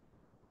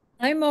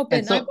 I'm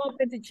open. I'm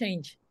open to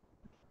change.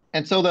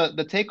 And so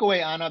the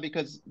takeaway, Anna,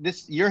 because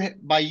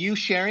by you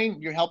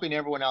sharing, you're helping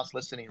everyone else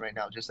listening right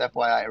now, just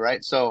FYI,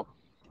 right? So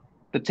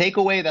the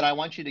takeaway that I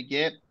want you to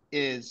get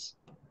is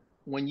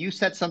when you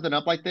set something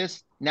up like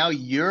this, now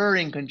you're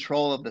in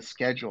control of the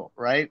schedule,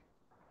 right?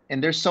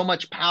 And there's so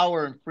much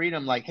power and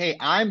freedom, like, hey,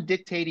 I'm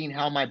dictating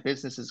how my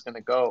business is going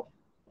to go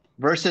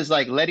versus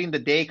like letting the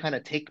day kind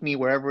of take me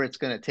wherever it's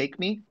going to take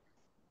me,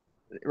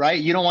 right?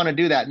 You don't want to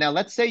do that. Now,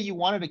 let's say you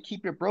wanted to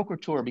keep your broker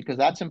tour because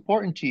that's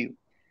important to you.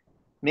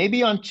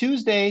 Maybe on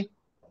Tuesday,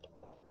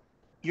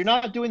 you're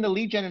not doing the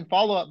lead gen and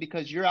follow up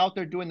because you're out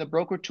there doing the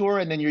broker tour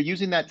and then you're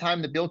using that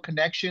time to build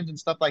connections and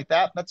stuff like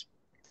that.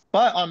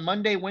 But on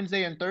Monday,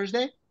 Wednesday, and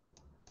Thursday,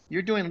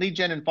 you're doing lead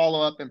gen and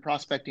follow up and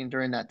prospecting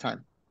during that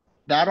time.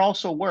 That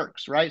also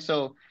works, right?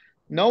 So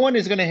no one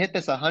is going to hit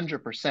this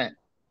 100%,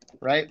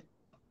 right?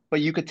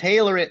 But you could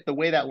tailor it the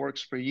way that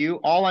works for you.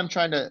 All I'm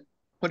trying to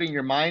put in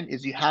your mind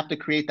is you have to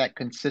create that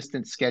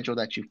consistent schedule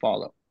that you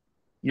follow.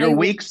 Your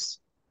weeks,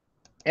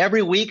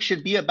 every week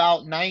should be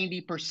about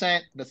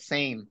 90% the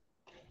same,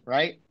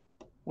 right?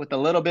 With a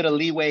little bit of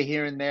leeway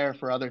here and there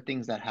for other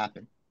things that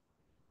happen.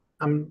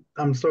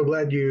 I'm so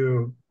glad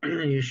you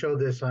you showed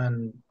this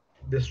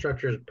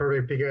structure is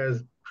perfect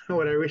because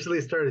what I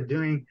recently started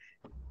doing,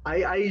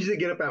 I usually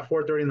get up at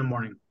 4:30 in the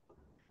morning,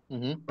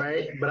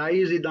 right? But I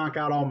usually knock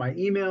out all my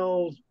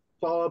emails,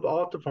 follow up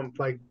all from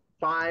like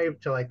 5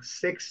 to like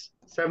 6,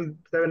 7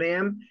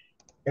 a.m.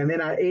 And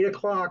then at 8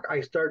 o'clock,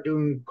 I start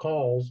doing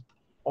calls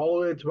all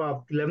the way to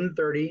about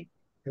 11:30.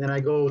 And then I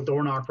go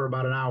door knock for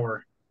about an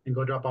hour and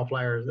go drop off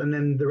flyers. And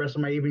then the rest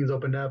of my evenings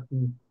opened up.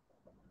 And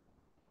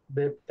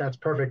that's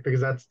perfect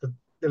because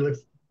it looks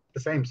the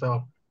same.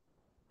 So,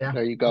 yeah.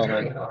 There you go,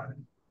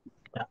 man.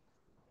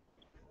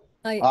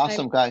 Yeah.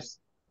 Awesome, guys.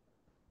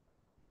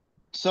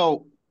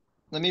 So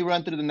let me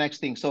run through the next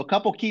thing. So a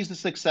couple keys to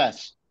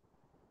success.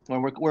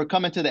 When we're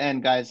coming to the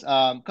end, guys.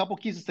 Couple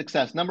keys to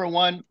success. Number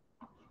one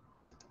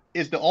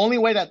is the only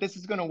way that this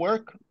is going to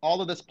work.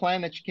 All of this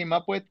plan that you came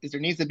up with is there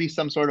needs to be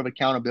some sort of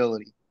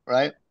accountability,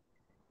 right?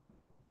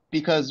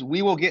 Because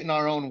we will get in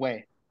our own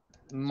way,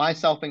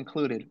 myself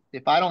included.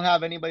 If I don't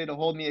have anybody to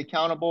hold me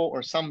accountable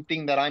or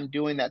something that I'm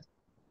doing that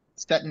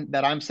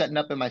I'm setting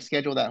up in my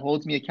schedule that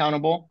holds me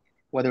accountable,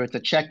 whether it's a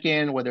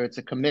check-in, whether it's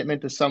a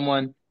commitment to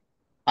someone,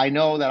 I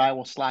know that I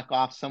will slack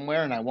off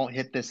somewhere and I won't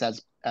hit this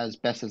as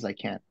best as I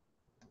can.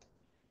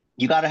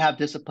 You got to have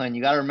discipline.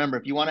 You got to remember,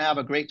 if you want to have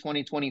a great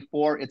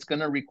 2024, it's going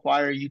to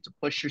require you to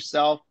push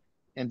yourself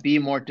and be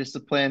more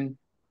disciplined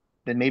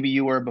than maybe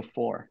you were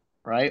before,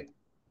 right?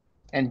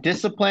 And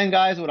discipline,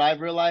 guys, what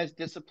I've realized,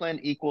 discipline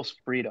equals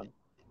freedom,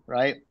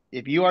 right?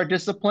 If you are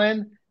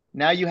disciplined,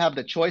 now you have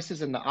the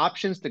choices and the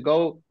options to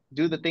go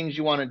do the things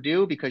you want to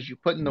do because you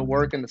put in the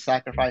work and the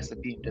sacrifice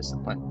of being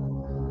disciplined.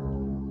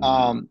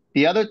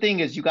 The other thing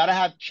is you got to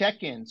have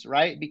check-ins,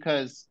 right?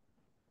 Because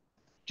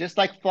just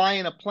like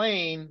flying a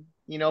plane,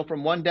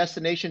 from one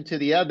destination to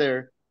the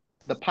other,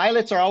 the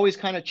pilots are always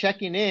kind of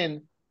checking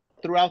in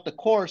throughout the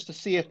course to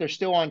see if they're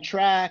still on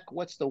track.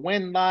 What's the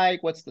wind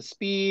like? What's the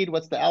speed?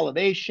 What's the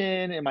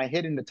elevation? Am I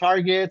hitting the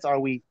targets? Are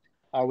we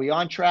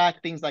on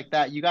track? Things like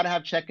that. You got to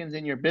have check-ins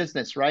in your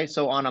business, right?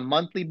 So on a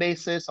monthly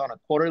basis, on a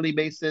quarterly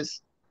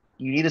basis,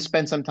 you need to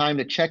spend some time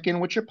to check in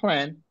with your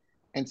plan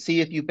and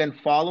see if you've been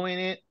following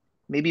it.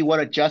 Maybe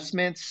what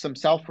adjustments, some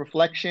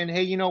self-reflection.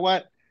 Hey, you know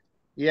what?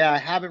 Yeah, I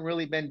haven't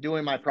really been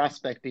doing my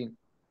prospecting.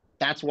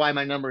 That's why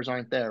my numbers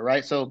aren't there,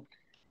 right? So,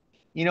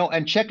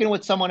 and check in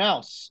with someone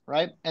else,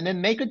 right? And then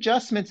make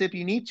adjustments if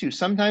you need to.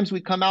 Sometimes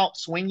we come out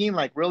swinging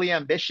like really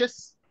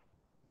ambitious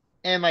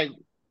and like,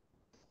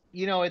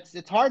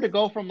 it's hard to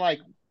go from like,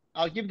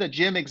 I'll give the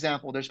gym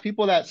example. There's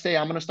people that say,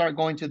 I'm going to start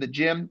going to the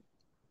gym.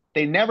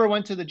 They never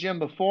went to the gym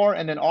before.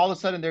 And then all of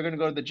a sudden they're going to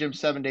go to the gym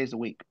 7 days a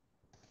week.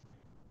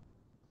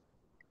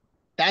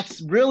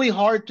 That's really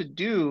hard to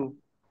do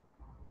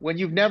when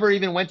you've never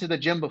even went to the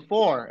gym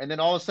before. And then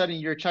all of a sudden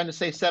you're trying to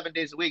say 7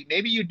 days a week.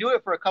 Maybe you do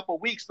it for a couple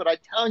of weeks, but I'm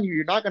telling you,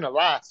 you're not going to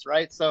last,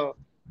 right? So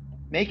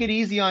make it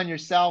easy on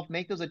yourself,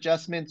 make those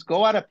adjustments,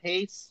 go at a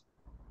pace.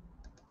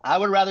 I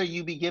would rather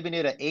you be giving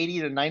it an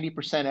 80 to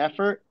 90%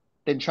 effort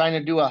than trying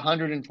to do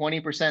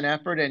 120%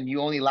 effort and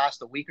you only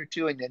last a week or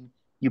two and then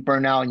you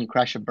burn out and you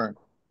crash and burn,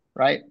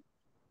 right?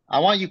 I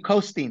want you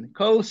coasting,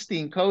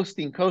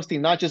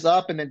 not just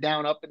up and then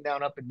down, up and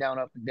down, up and down,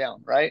 up and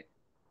down, right?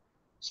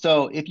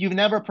 So if you've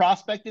never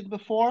prospected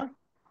before,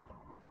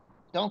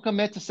 don't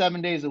commit to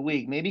 7 days a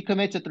week. Maybe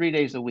commit to 3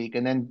 days a week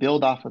and then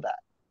build off of that,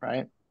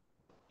 right?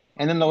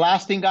 And then the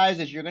last thing, guys,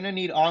 is you're going to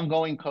need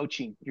ongoing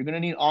coaching. You're going to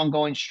need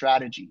ongoing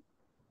strategy,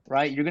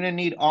 right? You're going to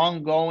need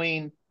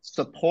ongoing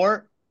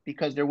support,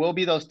 because there will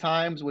be those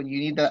times when you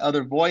need that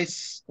other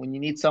voice, when you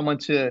need someone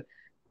to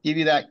give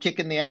you that kick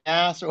in the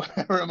ass or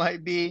whatever it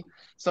might be,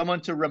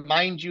 someone to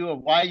remind you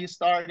of why you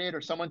started,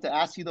 or someone to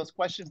ask you those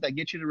questions that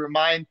get you to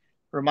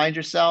remind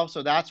yourself.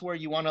 So that's where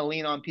you want to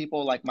lean on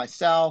people like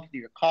myself,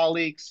 your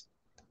colleagues.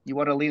 You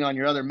want to lean on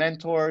your other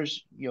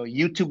mentors,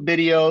 YouTube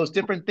videos,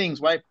 different things,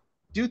 right?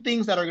 Do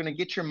things that are going to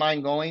get your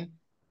mind going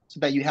so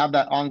that you have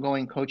that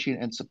ongoing coaching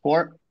and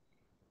support.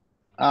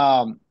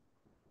 And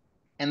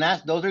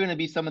those are going to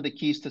be some of the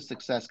keys to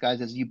success,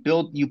 guys, as you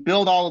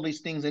build all of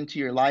these things into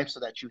your life so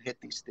that you hit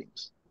these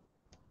things.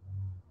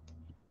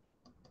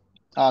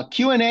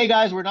 Q&A,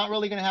 guys, we're not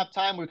really going to have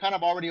time. We're kind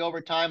of already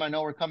over time. I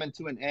know we're coming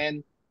to an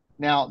end.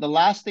 Now, the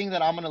last thing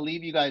that I'm going to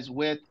leave you guys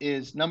with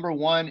is, number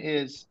one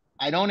is,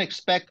 I don't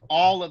expect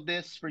all of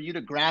this for you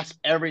to grasp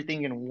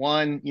everything in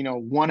one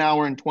 1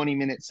 hour and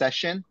 20-minute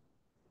session.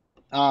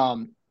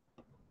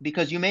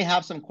 Because you may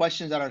have some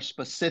questions that are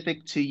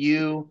specific to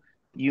you.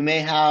 You may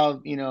have,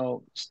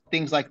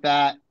 things like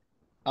that.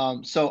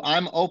 So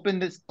I'm opening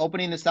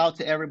this out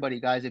to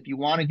everybody, guys. If you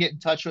want to get in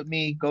touch with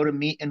me, go to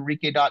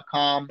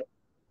meetenrique.com.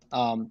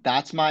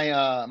 That's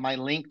my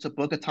link to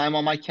book a time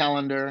on my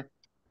calendar,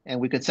 and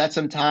we could set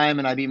some time,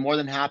 and I'd be more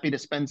than happy to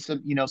spend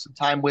some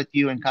time with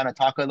you and kind of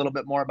talk a little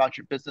bit more about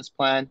your business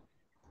plan.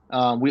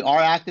 We are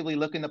actively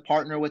looking to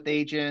partner with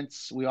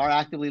agents. We are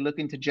actively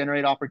looking to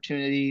generate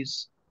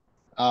opportunities.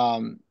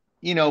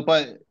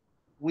 But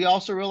we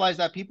also realize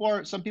that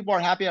some people are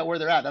happy at where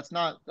they're at. That's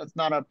not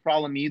a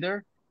problem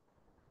either.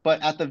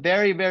 But at the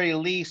very, very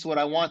least, what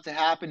I want to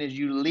happen is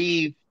you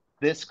leave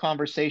this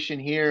conversation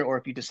here, or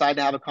if you decide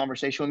to have a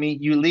conversation with me,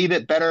 you leave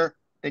it better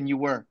than you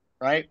were,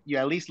 right? You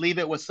at least leave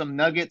it with some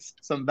nuggets,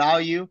 some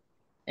value,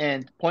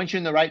 and point you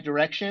in the right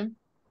direction.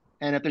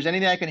 And if there's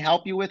anything I can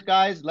help you with,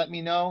 guys, let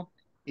me know.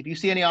 If you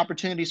see any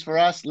opportunities for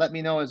us, let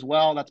me know as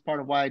well. That's part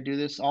of why I do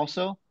this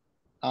also.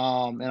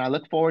 And I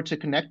look forward to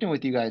connecting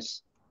with you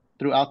guys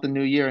throughout the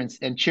new year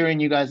and cheering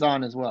you guys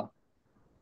on as well.